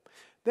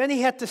 Then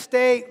he had to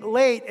stay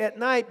late at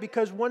night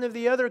because one of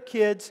the other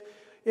kids,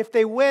 if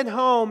they went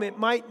home, it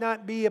might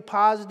not be a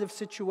positive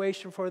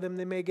situation for them.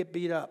 They may get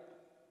beat up.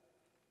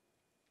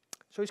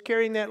 So he's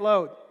carrying that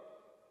load.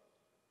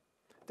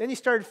 Then he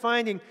started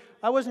finding,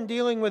 I wasn't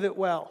dealing with it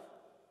well.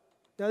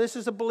 Now this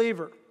is a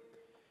believer.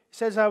 He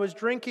says, I was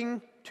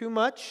drinking too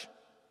much.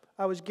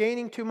 I was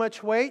gaining too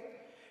much weight.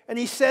 And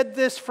he said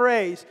this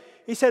phrase.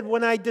 He said,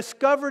 when I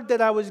discovered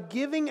that I was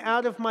giving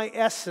out of my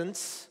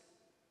essence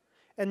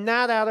and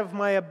not out of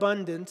my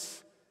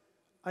abundance,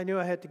 I knew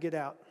I had to get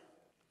out.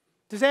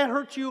 Does that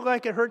hurt you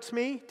like it hurts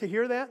me to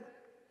hear that?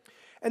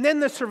 And then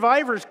the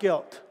survivor's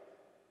guilt.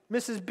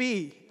 Mrs.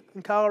 B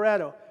in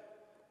Colorado.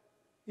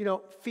 You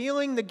know,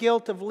 feeling the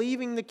guilt of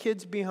leaving the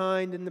kids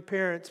behind and the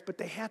parents, but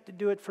they have to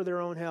do it for their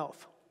own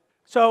health.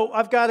 So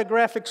I've got a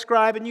graphic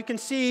scribe, and you can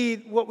see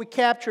what we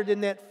captured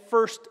in that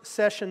first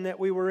session that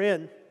we were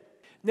in.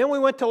 Then we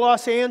went to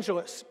Los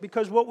Angeles,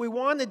 because what we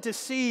wanted to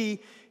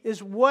see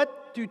is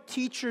what do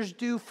teachers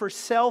do for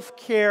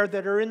self-care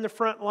that are in the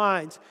front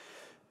lines.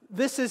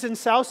 This is in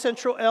South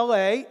Central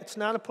LA. It's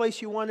not a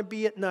place you want to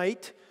be at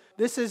night.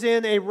 This is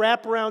in a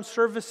wraparound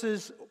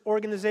services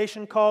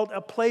organization called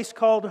A Place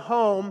Called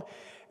Home,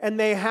 and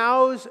they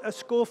house a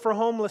school for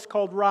homeless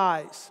called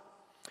Rise.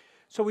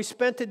 So we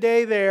spent a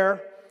day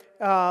there,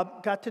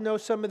 got to know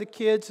some of the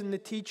kids and the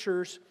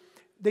teachers.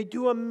 They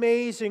do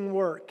amazing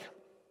work.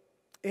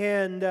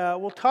 And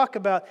we'll talk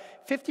about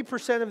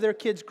 50% of their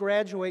kids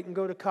graduate and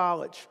go to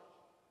college.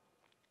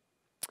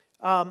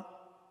 And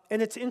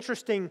it's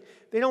interesting,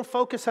 they don't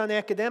focus on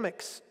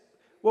academics.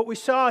 What we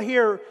saw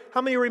here,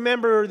 how many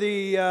remember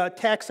the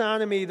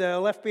taxonomy, the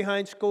left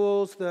behind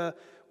schools, the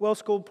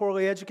well-schooled,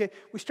 poorly educated?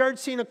 We started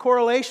seeing a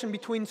correlation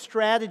between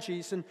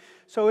strategies. And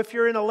so if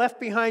you're in a left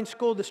behind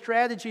school, the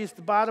strategy is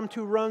the bottom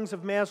two rungs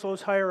of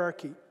Maslow's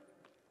hierarchy.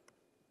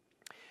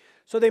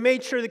 So they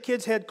made sure the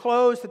kids had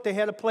clothes, that they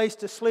had a place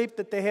to sleep,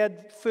 that they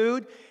had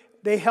food.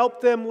 They helped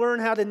them learn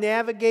how to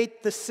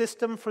navigate the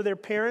system for their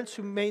parents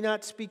who may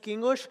not speak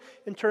English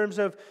in terms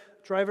of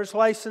driver's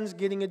license,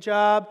 getting a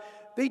job.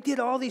 They did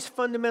all these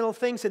fundamental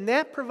things, and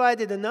that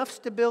provided enough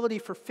stability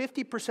for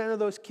 50% of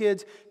those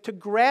kids to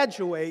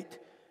graduate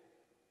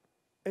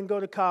and go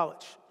to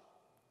college.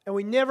 And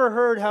we never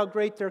heard how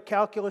great their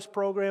calculus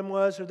program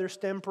was or their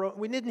STEM program.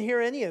 We didn't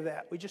hear any of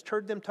that. We just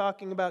heard them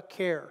talking about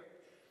care.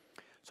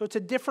 So it's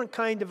a different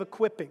kind of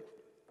equipping.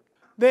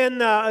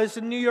 Then I was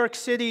in New York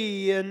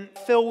City, and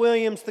Phil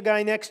Williams, the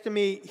guy next to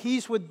me,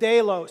 he's with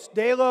Delos.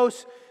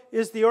 Delos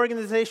is the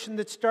organization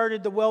that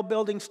started the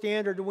well-building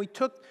standard, and we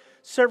took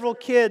several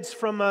kids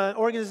from an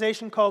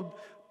organization called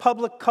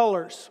Public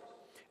Colors.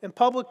 And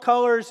Public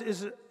Colors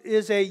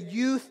is a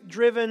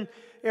youth-driven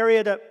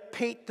area to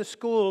paint the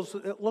schools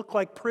that look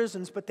like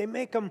prisons, but they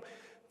make them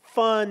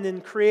fun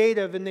and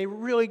creative, and they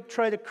really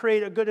try to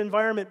create a good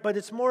environment, but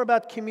it's more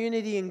about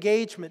community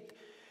engagement.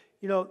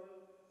 You know,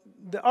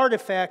 the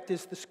artifact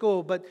is the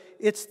school, but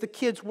it's the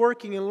kids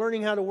working and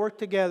learning how to work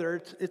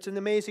together. It's an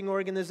amazing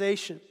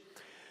organization.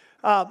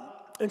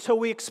 And so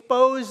we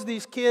expose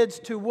these kids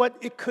to what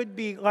it could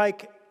be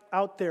like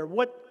out there,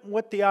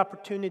 what the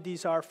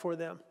opportunities are for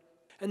them.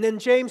 And then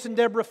James and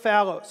Deborah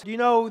Fallows. You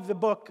know the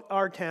book,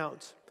 Our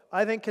Towns.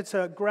 I think it's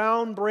a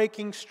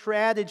groundbreaking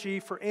strategy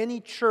for any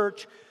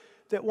church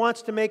that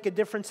wants to make a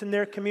difference in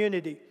their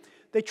community.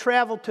 They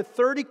traveled to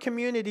 30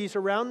 communities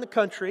around the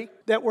country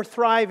that were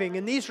thriving,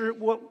 and these are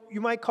what you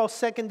might call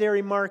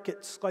secondary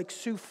markets, like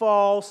Sioux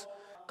Falls,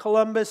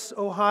 Columbus,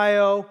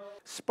 Ohio,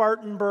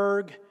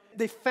 Spartanburg.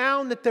 They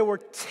found that there were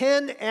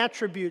 10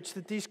 attributes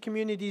that these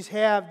communities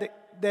have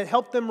that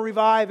helped them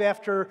revive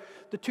after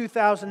the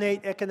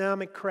 2008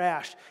 economic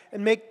crash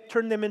and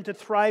turn them into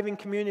thriving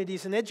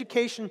communities. And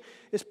education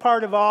is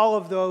part of all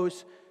of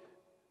those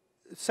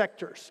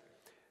sectors.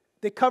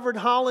 They covered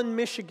Holland,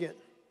 Michigan.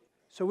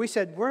 So we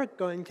said, we're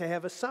going to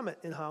have a summit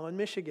in Holland,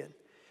 Michigan.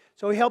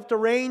 So we helped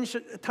arrange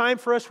a time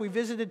for us. We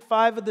visited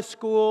 5 of the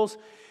schools,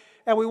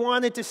 and we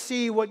wanted to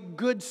see what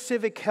good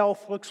civic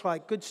health looks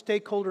like, good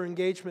stakeholder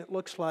engagement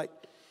looks like.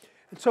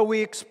 And so we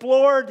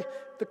explored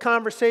the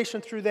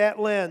conversation through that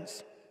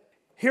lens.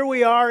 Here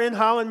we are in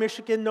Holland,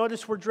 Michigan.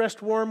 Notice we're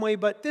dressed warmly,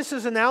 but this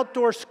is an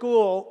outdoor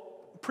school,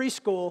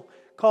 preschool,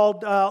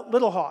 called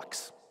Little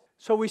Hawks.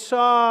 So we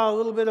saw a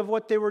little bit of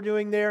what they were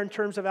doing there in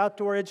terms of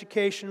outdoor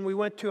education. We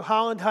went to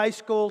Holland High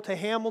School, to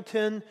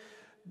Hamilton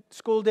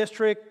School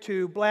District,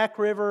 to Black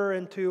River,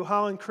 and to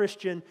Holland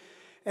Christian.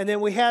 And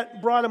then we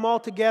brought them all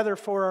together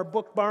for our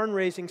book barn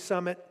raising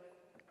summit.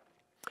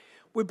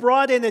 We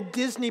brought in a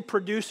Disney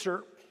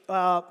producer,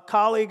 a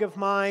colleague of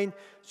mine.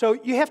 So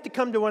you have to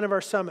come to one of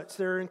our summits.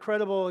 They're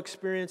incredible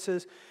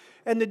experiences.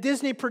 And the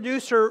Disney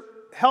producer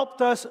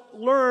helped us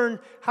learn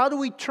how do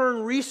we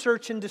turn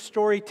research into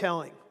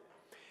storytelling.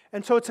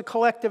 And so it's a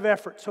collective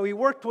effort. So he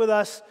worked with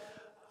us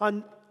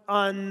on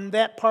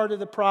that part of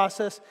the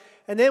process.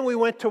 And then we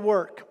went to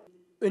work.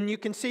 And you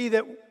can see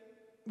that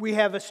we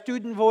have a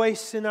student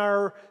voice in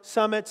our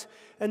summits.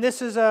 And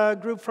this is a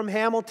group from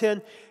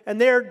Hamilton. And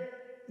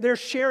they're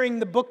sharing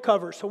the book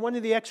cover. So one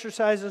of the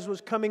exercises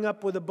was coming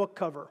up with a book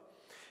cover.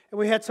 And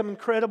we had some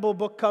incredible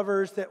book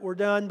covers that were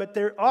done, but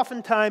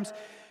oftentimes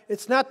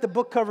it's not the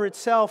book cover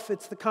itself,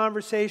 it's the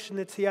conversation,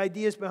 it's the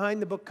ideas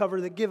behind the book cover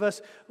that give us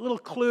a little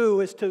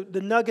clue as to the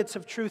nuggets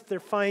of truth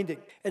they're finding.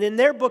 And in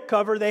their book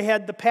cover, they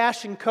had the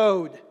Passion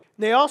Code. And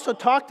they also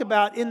talked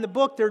about, in the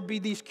book, there'd be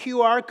these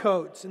QR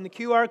codes, and the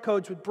QR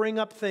codes would bring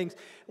up things.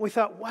 And we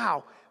thought,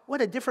 wow,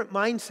 what a different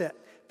mindset,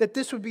 that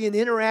this would be an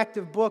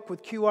interactive book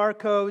with QR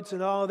codes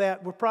and all of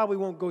that. We probably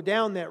won't go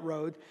down that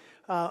road.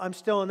 I'm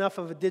still enough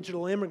of a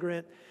digital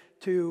immigrant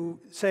to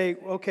say,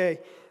 okay,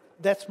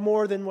 that's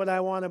more than what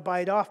I want to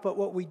bite off. But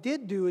what we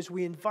did do is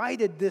we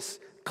invited this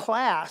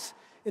class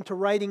into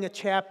writing a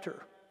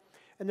chapter.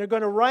 And they're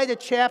going to write a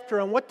chapter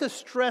on what does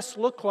stress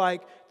look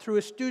like through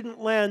a student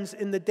lens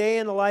in the day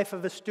in the life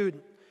of a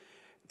student.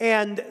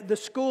 And the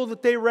school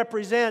that they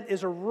represent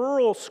is a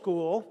rural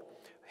school.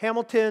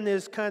 Hamilton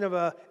is kind of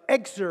an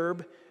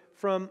exurb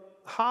from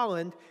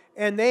Holland.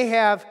 And they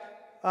have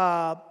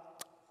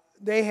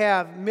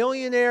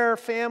millionaire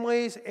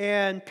families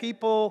and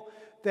people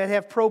that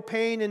have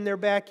propane in their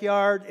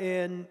backyard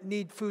and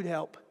need food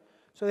help.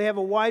 So they have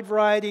a wide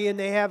variety, and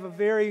they have a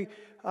very,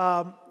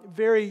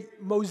 very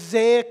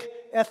mosaic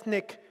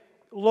ethnic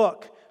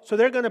look. So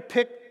they're going to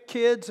pick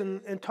kids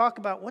and talk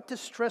about what does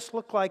stress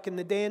look like in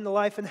the day in the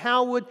life, and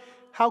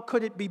how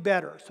could it be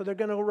better. So they're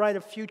going to write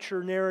a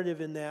future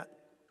narrative in that.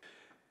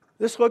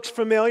 This looks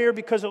familiar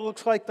because it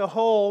looks like the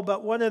whole,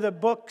 but one of the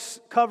book's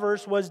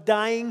covers was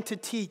Dying to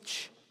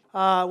Teach.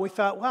 We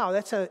thought, wow,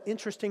 that's an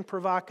interesting,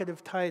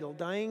 provocative title.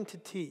 Dying to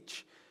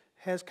Teach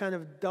has kind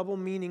of double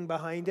meaning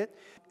behind it.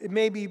 It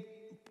may be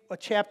a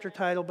chapter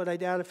title, but I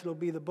doubt if it'll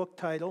be the book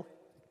title.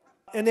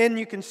 And then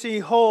you can see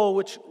Whole,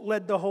 which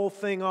led the whole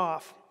thing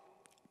off.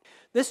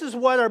 This is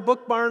what our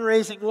book barn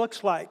raising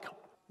looks like.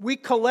 We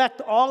collect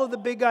all of the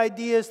big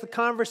ideas, the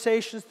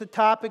conversations, the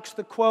topics,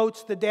 the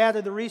quotes, the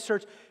data, the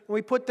research, and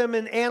we put them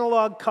in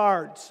analog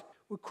cards.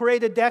 We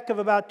create a deck of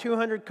about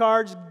 200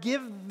 cards,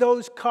 give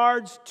those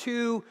cards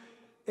to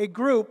a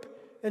group,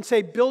 and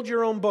say, build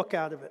your own book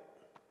out of it.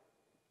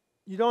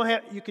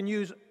 You can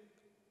use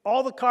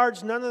all the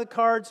cards, none of the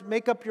cards,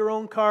 make up your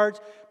own cards,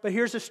 but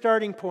here's a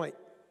starting point.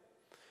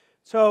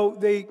 So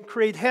they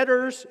create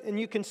headers, and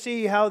you can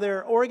see how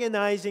they're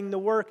organizing the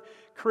work,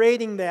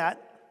 creating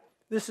that.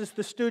 This is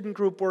the student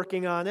group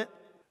working on it.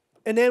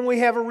 And then we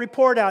have a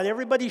report out.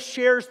 Everybody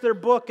shares their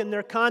book and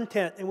their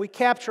content, and we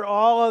capture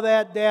all of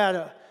that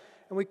data.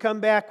 And we come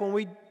back when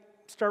we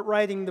start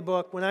writing the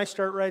book, when I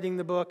start writing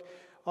the book,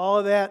 all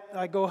of that,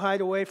 I go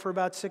hide away for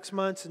about 6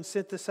 months and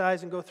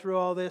synthesize and go through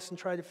all this and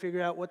try to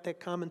figure out what that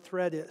common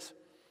thread is.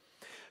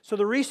 So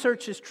the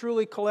research is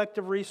truly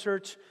collective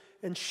research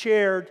and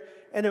shared,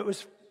 and it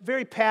was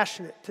very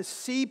passionate to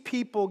see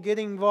people get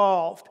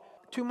involved.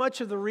 Too much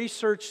of the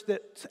research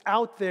that's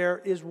out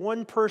there is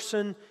one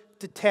person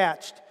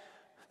detached.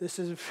 This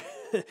is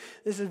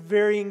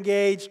very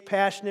engaged,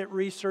 passionate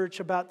research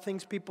about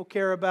things people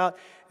care about,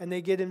 and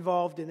they get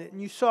involved in it.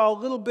 And you saw a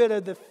little bit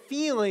of the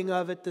feeling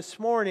of it this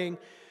morning,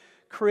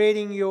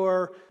 creating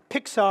your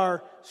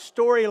Pixar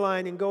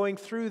storyline and going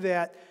through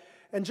that.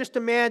 And just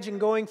imagine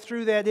going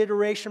through that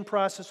iteration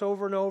process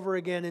over and over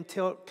again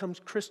until it comes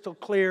crystal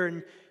clear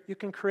and you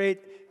can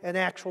create an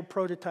actual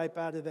prototype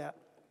out of that.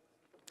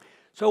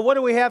 So what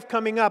do we have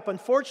coming up?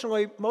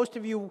 Unfortunately, most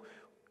of you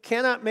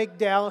cannot make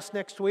Dallas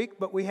next week,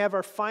 but we have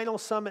our final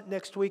summit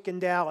next week in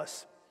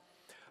Dallas.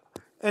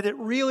 And it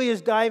really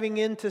is diving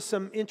into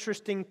some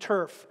interesting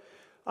turf.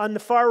 On the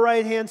far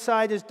right-hand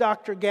side is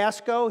Dr.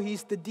 Gasco.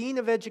 He's the Dean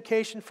of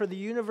Education for the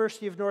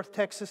University of North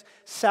Texas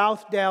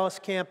South Dallas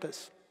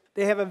campus.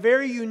 They have a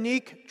very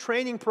unique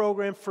training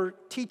program for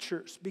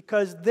teachers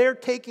because they're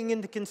taking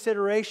into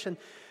consideration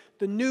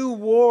the new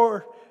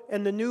war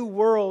and the new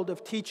world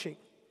of teaching.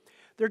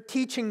 They're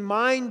teaching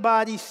mind,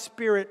 body,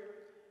 spirit,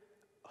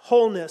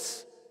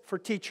 wholeness for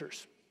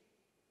teachers.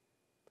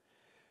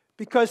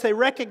 Because they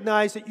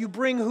recognize that you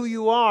bring who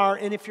you are,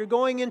 and if you're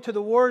going into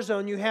the war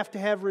zone, you have to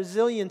have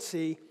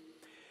resiliency.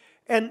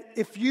 And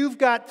if you've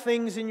got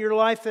things in your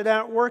life that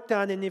aren't worked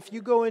on, and if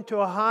you go into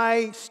a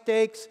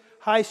high-stakes,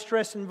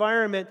 high-stress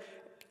environment,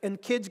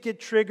 and kids get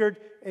triggered,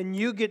 and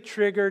you get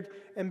triggered,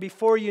 and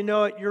before you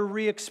know it, you're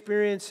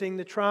re-experiencing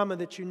the trauma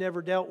that you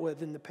never dealt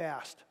with in the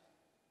past.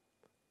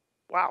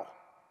 Wow.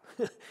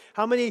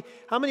 How many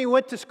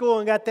went to school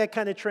and got that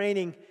kind of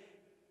training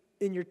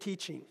in your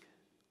teaching?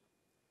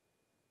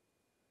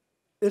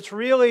 It's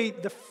really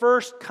the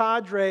first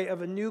cadre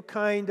of a new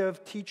kind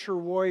of teacher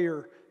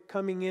warrior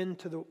coming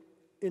into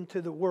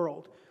the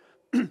world.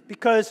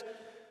 Because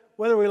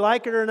whether we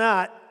like it or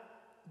not,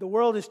 the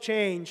world has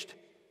changed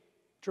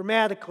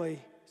dramatically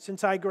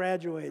since I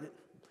graduated.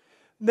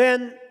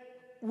 Then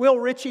Will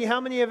Ritchie, how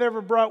many have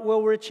ever brought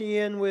Will Ritchie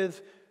in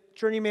with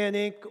Journeyman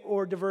Inc.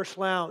 or Diverse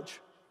Lounge?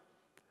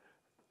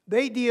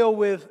 They deal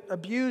with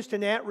abused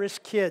and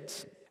at-risk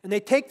kids, and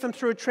they take them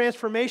through a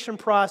transformation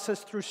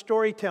process through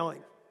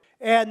storytelling.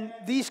 And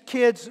these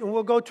kids, and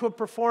we'll go to a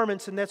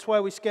performance, and that's why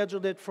we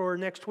scheduled it for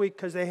next week,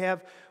 because they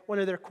have one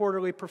of their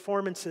quarterly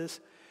performances.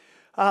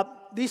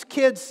 These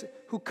kids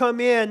who come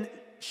in,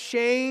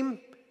 shame,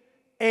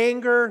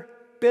 anger,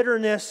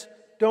 bitterness,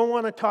 don't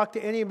want to talk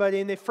to anybody,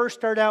 and they first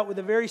start out with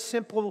a very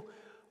simple,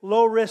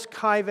 low-risk,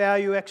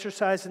 high-value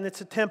exercise, and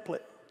it's a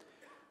template.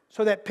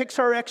 So that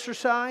Pixar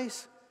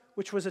exercise,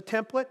 which was a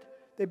template,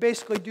 they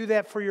basically do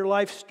that for your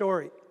life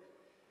story.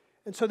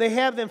 And so they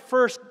have them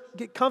first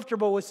get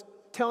comfortable with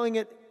telling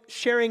it,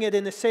 sharing it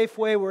in a safe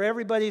way where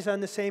everybody's on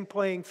the same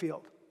playing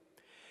field.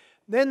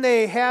 Then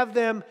they have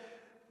them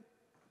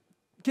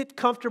get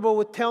comfortable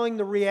with telling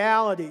the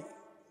reality,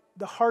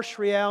 the harsh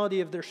reality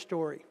of their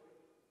story.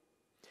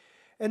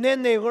 And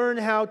then they learn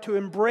how to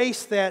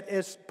embrace that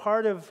as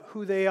part of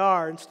who they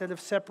are instead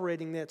of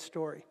separating that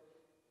story.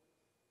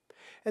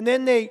 And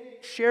then they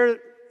share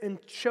and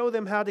show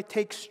them how to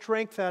take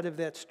strength out of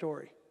that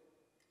story.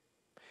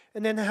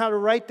 And then how to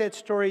write that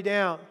story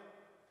down.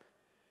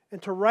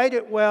 And to write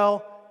it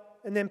well,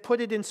 and then put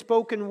it in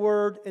spoken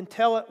word and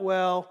tell it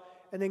well,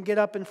 and then get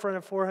up in front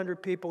of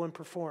 400 people and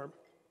perform.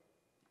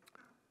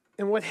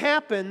 And what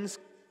happens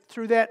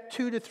through that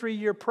 2 to 3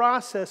 year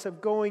process of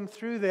going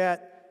through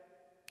that,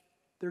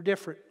 they're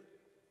different.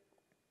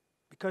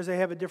 Because they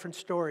have a different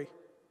story.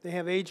 They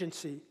have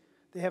agency.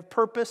 They have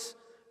purpose.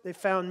 They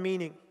found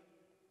meaning.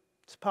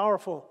 It's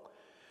powerful.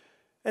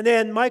 And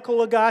then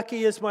Michael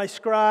Lagaki is my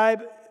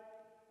scribe.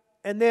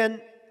 And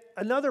then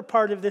another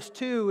part of this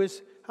too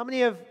is, how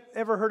many have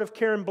ever heard of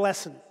Karen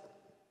Blesson?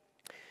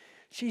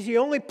 She's the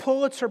only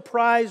Pulitzer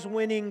Prize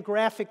winning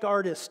graphic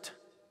artist.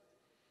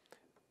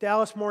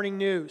 Dallas Morning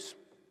News.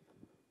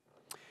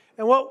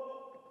 And what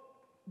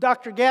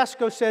Dr.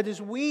 Gasco said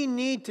is we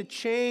need to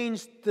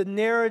change the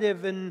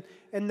narrative and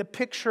the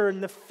picture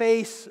and the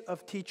face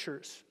of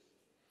teachers.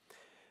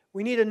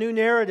 We need a new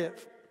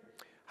narrative.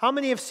 How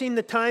many have seen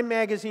the Time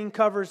magazine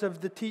covers of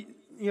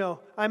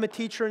I'm a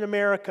teacher in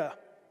America?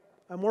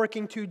 I'm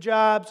working 2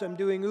 jobs, I'm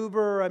doing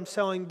Uber, I'm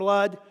selling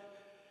blood.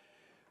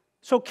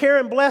 So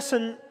Karen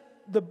Blesson,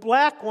 the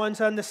black ones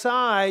on the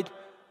side,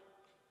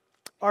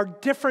 are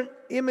different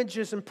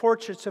images and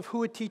portraits of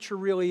who a teacher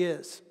really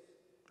is,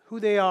 who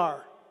they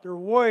are. They're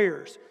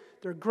warriors,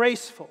 they're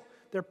graceful,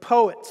 they're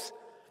poets,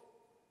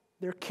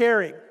 they're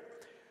caring.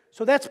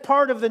 So that's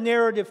part of the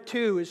narrative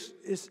too,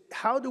 is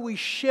how do we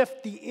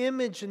shift the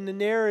image and the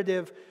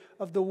narrative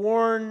of the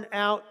worn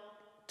out,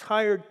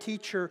 tired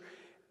teacher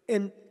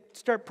and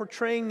start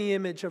portraying the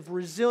image of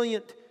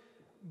resilient,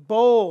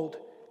 bold,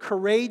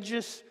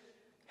 courageous,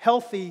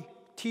 healthy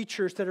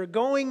teachers that are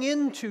going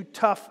into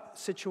tough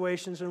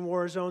situations and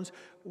war zones,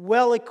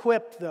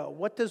 well-equipped though.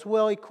 What does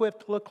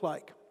well-equipped look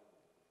like?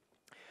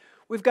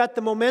 We've got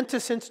the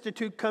Momentous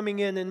Institute coming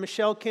in, and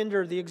Michelle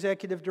Kinder, the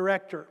executive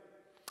director.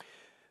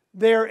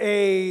 They're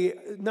a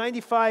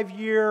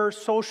 95-year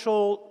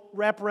social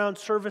wraparound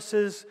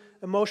services,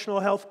 emotional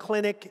health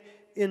clinic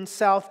in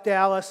South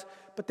Dallas,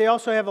 but they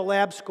also have a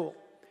lab school.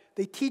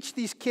 They teach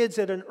these kids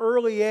at an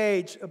early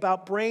age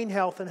about brain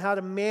health and how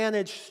to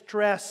manage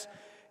stress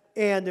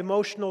and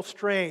emotional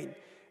strain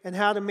and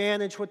how to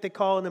manage what they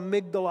call an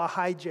amygdala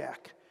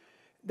hijack.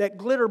 That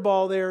glitter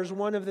ball there is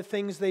one of the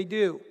things they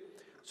do.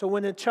 So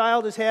when a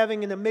child is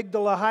having an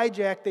amygdala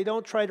hijack, they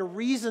don't try to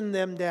reason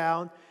them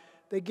down.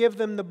 They give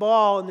them the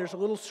ball, and there's a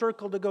little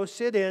circle to go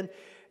sit in,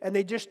 and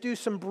they just do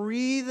some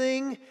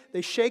breathing.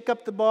 They shake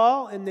up the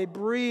ball, and they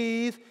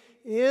breathe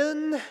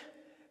in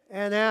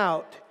and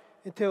out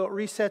until it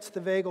resets the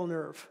vagal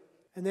nerve.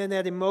 And then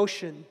that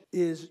emotion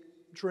is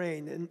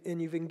drained,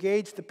 and you've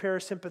engaged the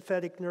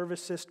parasympathetic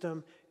nervous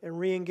system and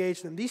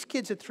re-engaged them. These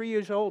kids at 3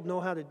 years old know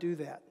how to do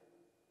that.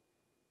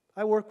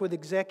 I work with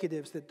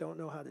executives that don't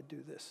know how to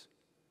do this.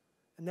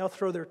 And they'll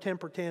throw their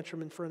temper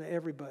tantrum in front of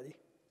everybody.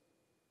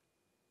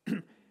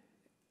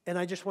 And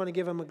I just want to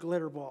give them a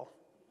glitter ball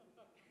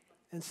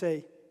and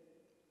say,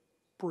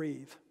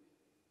 breathe.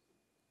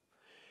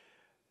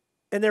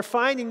 And they're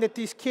finding that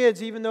these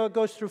kids, even though it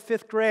goes through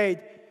 5th grade,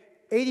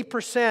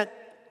 80%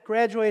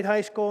 graduate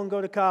high school and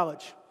go to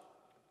college,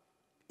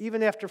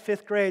 even after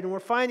 5th grade. And we're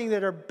finding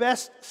that our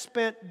best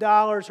spent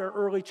dollars are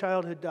early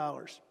childhood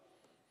dollars.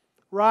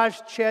 Raj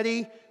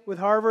Chetty with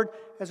Harvard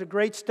has a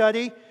great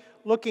study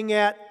looking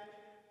at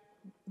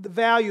the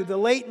value, the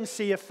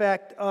latency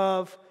effect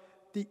of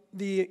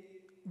the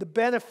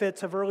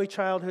benefits of early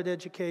childhood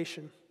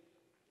education.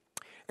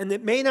 And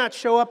it may not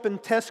show up in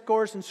test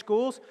scores in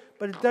schools,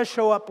 but it does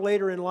show up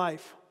later in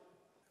life.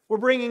 We're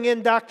bringing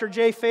in Dr.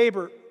 Jay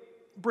Faber,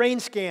 brain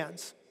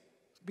scans,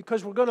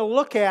 because we're going to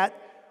look at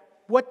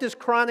what does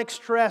chronic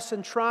stress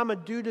and trauma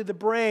do to the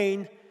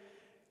brain,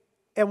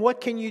 and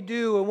what can you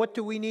do, and what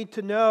do we need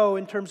to know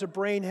in terms of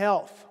brain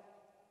health.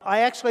 I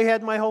actually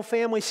had my whole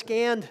family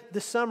scanned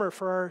this summer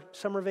for our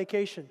summer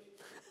vacation.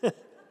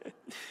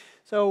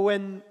 So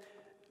when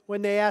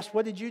they asked,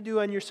 what did you do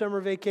on your summer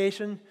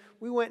vacation?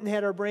 We went and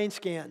had our brain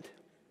scanned.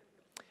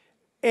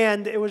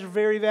 And it was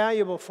very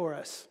valuable for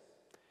us.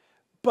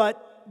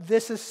 But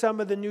this is some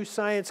of the new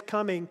science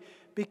coming,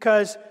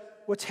 because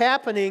what's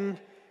happening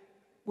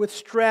with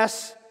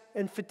stress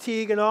and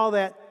fatigue and all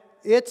that,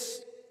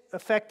 it's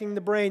affecting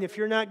the brain. If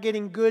you're not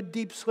getting good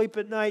deep sleep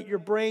at night, your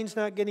brain's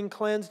not getting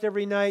cleansed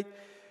every night,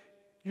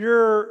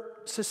 you're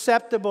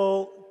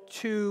susceptible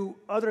to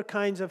other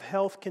kinds of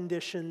health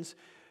conditions,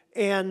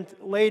 and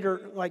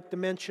later, like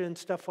dementia and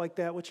stuff like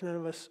that, which none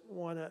of us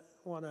want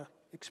to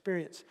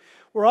experience.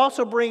 We're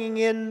also bringing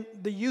in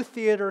the youth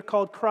theater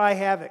called Cry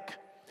Havoc.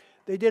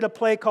 They did a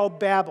play called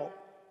Babel.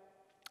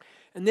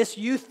 And this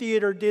youth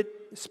theater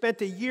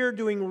spent a year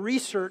doing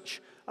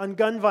research on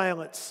gun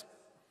violence.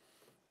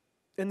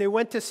 And they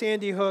went to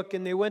Sandy Hook,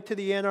 and they went to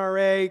the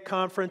NRA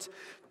conference,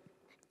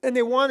 and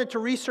they wanted to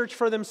research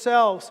for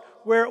themselves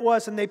where it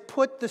was, and they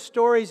put the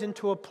stories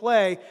into a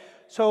play.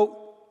 So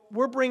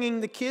we're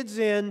bringing the kids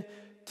in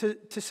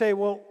to say,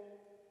 well,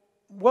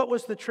 what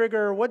was the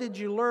trigger? What did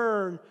you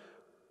learn?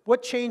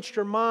 What changed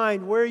your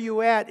mind? Where are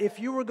you at? If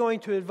you were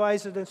going to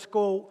advise a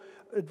school,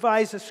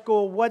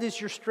 what is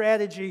your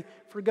strategy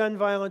for gun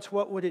violence?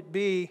 What would it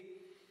be?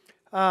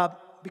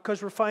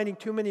 Because we're finding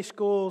too many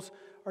schools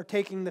are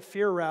taking the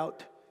fear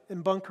route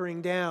and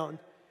bunkering down.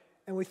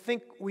 And we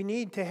think we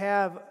need to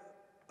have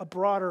a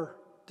broader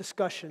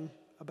discussion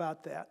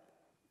about that.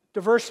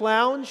 Diverse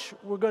Lounge,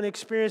 we're going to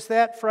experience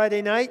that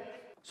Friday night.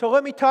 So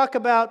let me talk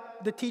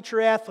about the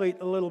teacher-athlete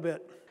a little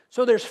bit.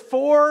 So there's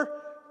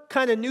 4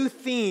 kind of new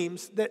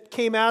themes that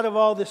came out of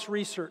all this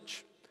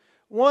research.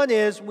 One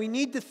is we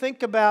need to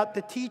think about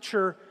the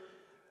teacher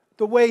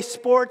the way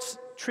sports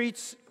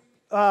treats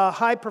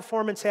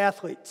high-performance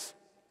athletes.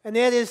 And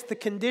that is the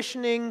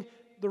conditioning,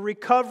 the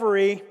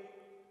recovery,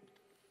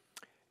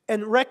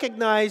 and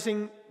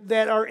recognizing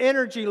that our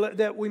energy,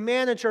 that we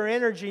manage our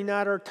energy,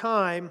 not our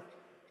time.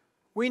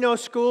 We know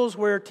schools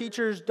where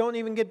teachers don't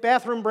even get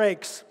bathroom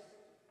breaks,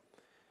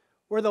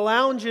 where the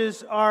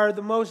lounges are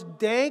the most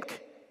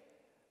dank,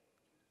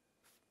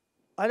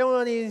 I don't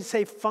want to even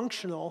say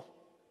functional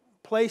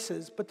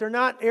places, but they're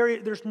not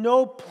there's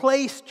no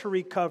place to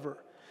recover.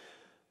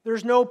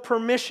 There's no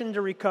permission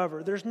to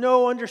recover. There's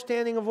no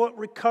understanding of what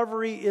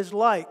recovery is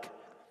like.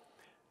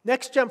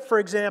 Next Jump, for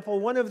example,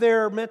 one of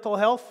their mental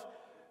health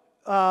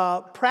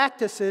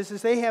practices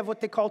is they have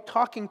what they call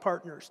talking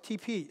partners,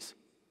 TPs.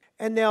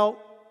 And they'll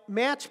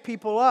match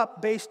people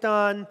up based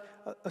on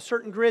a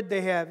certain grid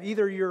they have.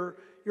 Either you're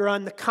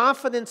on the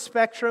confidence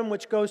spectrum,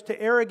 which goes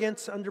to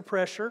arrogance under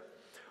pressure,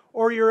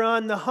 or you're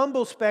on the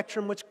humble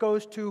spectrum, which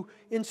goes to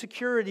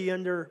insecurity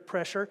under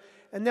pressure,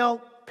 and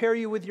they'll pair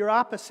you with your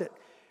opposite.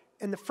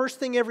 And the first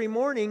thing every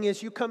morning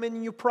is you come in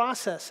and you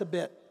process a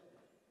bit.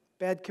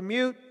 Bad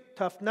commute,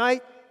 tough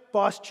night,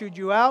 boss chewed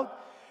you out,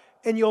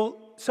 and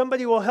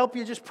somebody will help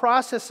you just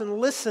process and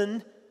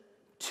listen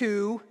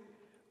to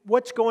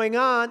what's going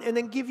on, and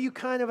then give you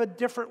kind of a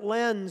different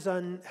lens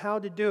on how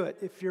to do it.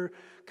 If you're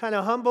kind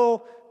of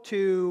humble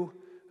to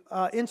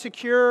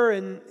insecure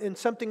and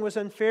something was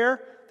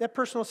unfair, that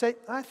person will say,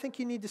 I think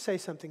you need to say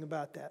something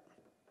about that.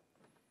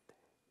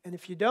 And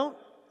if you don't,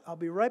 I'll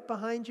be right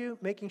behind you,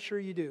 making sure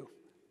you do.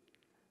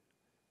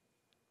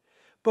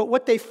 But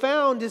what they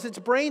found is it's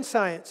brain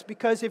science,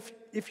 because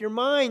if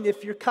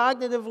your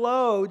cognitive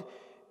load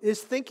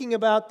is thinking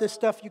about this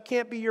stuff, you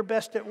can't be your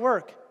best at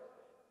work.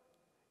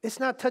 It's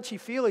not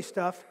touchy-feely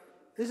stuff.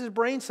 This is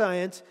brain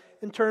science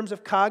in terms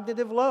of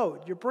cognitive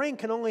load. Your brain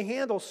can only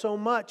handle so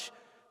much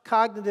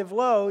cognitive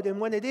load, and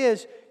when it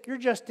is, you're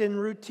just in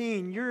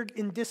routine. You're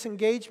in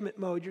disengagement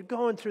mode. You're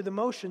going through the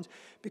motions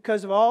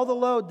because of all the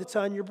load that's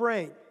on your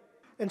brain.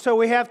 And so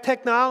we have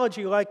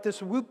technology like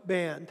this Whoop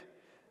band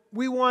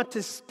We want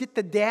to get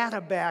the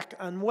data back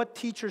on what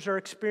teachers are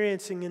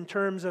experiencing in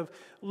terms of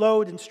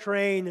load and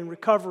strain and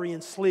recovery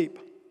and sleep.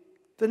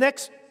 The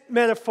next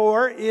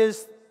metaphor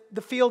is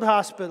the field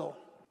hospital.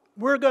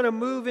 We're going to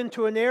move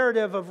into a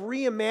narrative of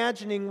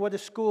reimagining what a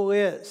school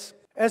is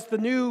as the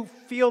new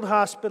field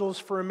hospitals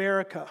for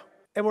America.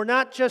 And we're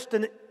not just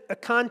a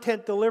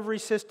content delivery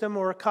system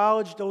or a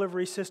college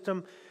delivery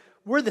system.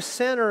 We're the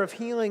center of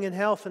healing and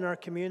health in our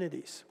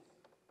communities.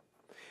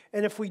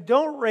 And if we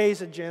don't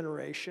raise a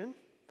generation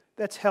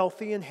that's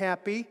healthy and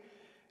happy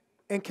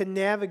and can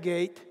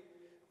navigate,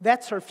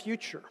 that's our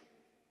future.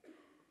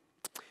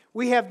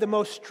 We have the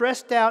most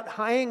stressed out,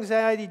 high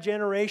anxiety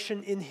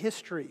generation in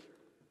history.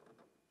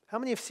 How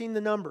many have seen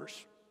the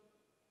numbers?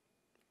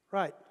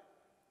 Right.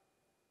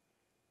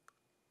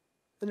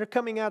 And they're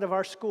coming out of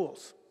our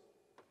schools.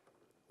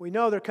 We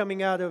know they're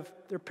coming out of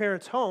their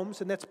parents'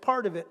 homes, and that's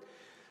part of it.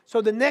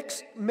 So the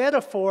next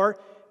metaphor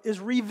is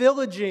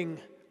revillaging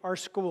our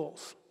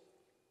schools.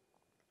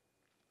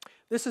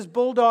 This is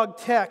Bulldog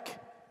Tech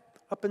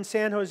up in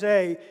San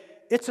Jose.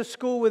 It's a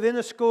school within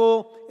a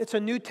school. It's a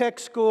new tech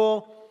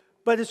school.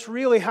 But it's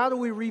really how do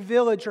we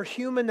revillage or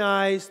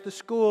humanize the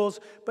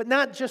schools, but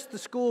not just the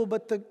school,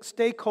 but the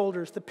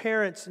stakeholders, the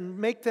parents, and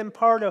make them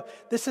part of.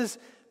 This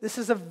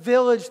is a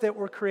village that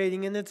we're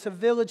creating, and it's a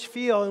village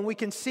feel. And we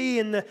can see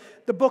in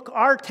the book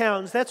Our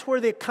Towns, that's where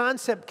the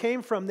concept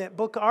came from, that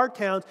book Our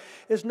Towns,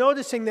 is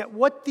noticing that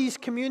what these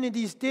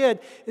communities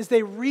did is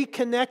they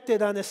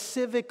reconnected on a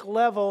civic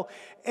level,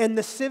 and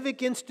the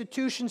civic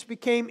institutions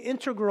became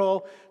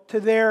integral to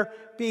their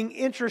being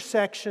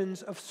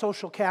intersections of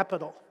social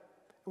capital.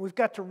 And we've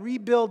got to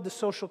rebuild the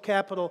social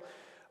capital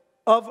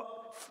of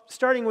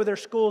starting with our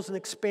schools and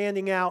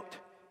expanding out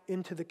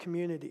into the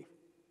community.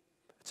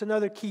 It's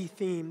another key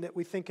theme that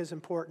we think is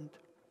important.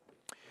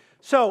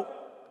 So,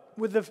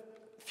 with the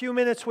few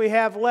minutes we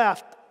have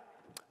left,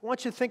 I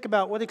want you to think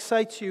about what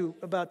excites you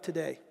about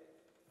today.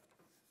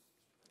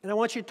 And I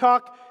want you to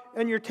talk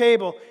on your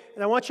table,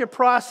 and I want you to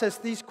process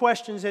these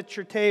questions at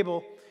your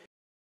table.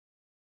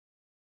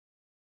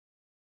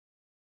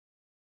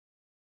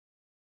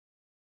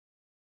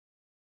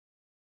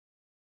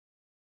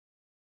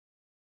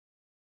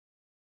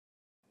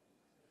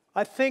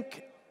 I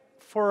think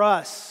for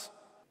us,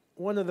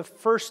 one of the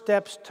first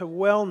steps to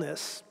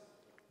wellness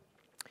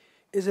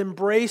is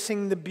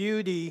embracing the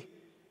beauty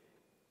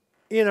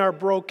in our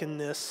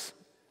brokenness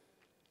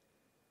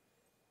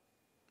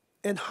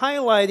and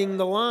highlighting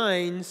the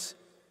lines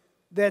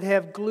that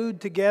have glued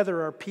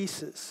together our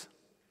pieces,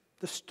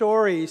 the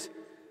stories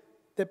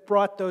that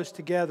brought those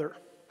together,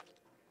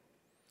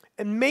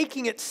 and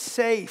making it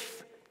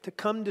safe to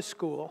come to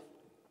school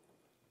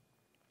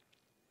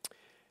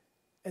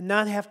and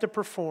not have to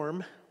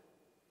perform,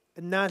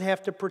 and not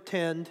have to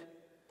pretend,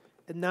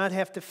 and not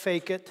have to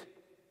fake it,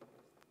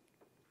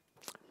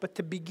 but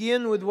to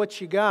begin with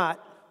what you got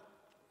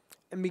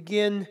and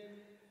begin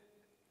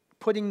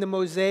putting the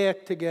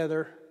mosaic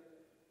together.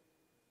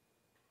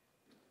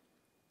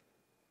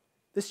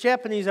 This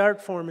Japanese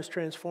art form is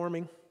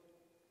transforming.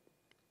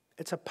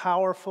 It's a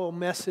powerful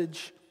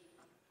message.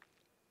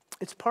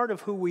 It's part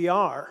of who we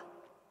are.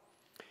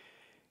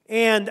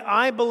 And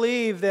I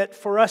believe that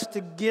for us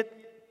to get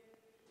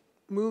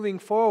moving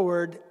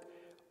forward,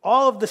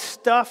 all of the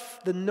stuff,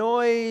 the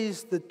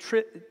noise,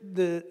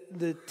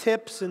 the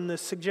tips and the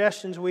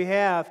suggestions we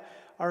have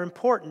are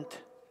important.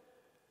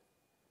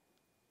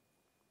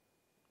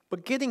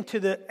 But getting to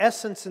the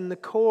essence and the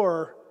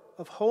core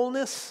of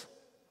wholeness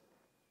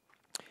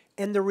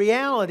and the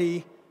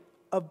reality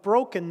of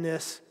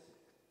brokenness,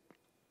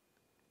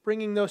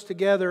 bringing those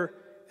together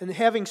and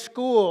having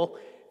school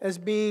as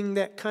being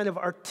that kind of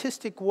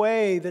artistic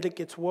way that it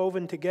gets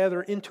woven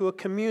together into a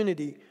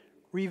community,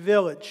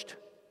 revillaged.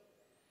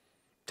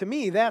 To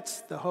me,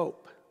 that's the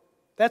hope.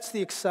 That's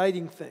the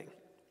exciting thing.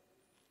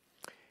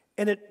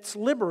 And it's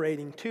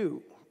liberating,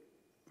 too,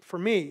 for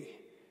me.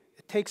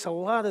 It takes a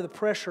lot of the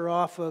pressure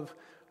off of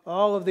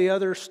all of the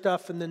other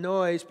stuff and the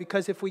noise,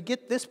 because if we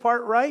get this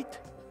part right,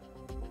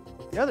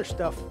 the other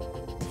stuff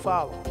will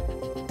follow.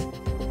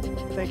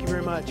 Thank you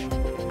very much.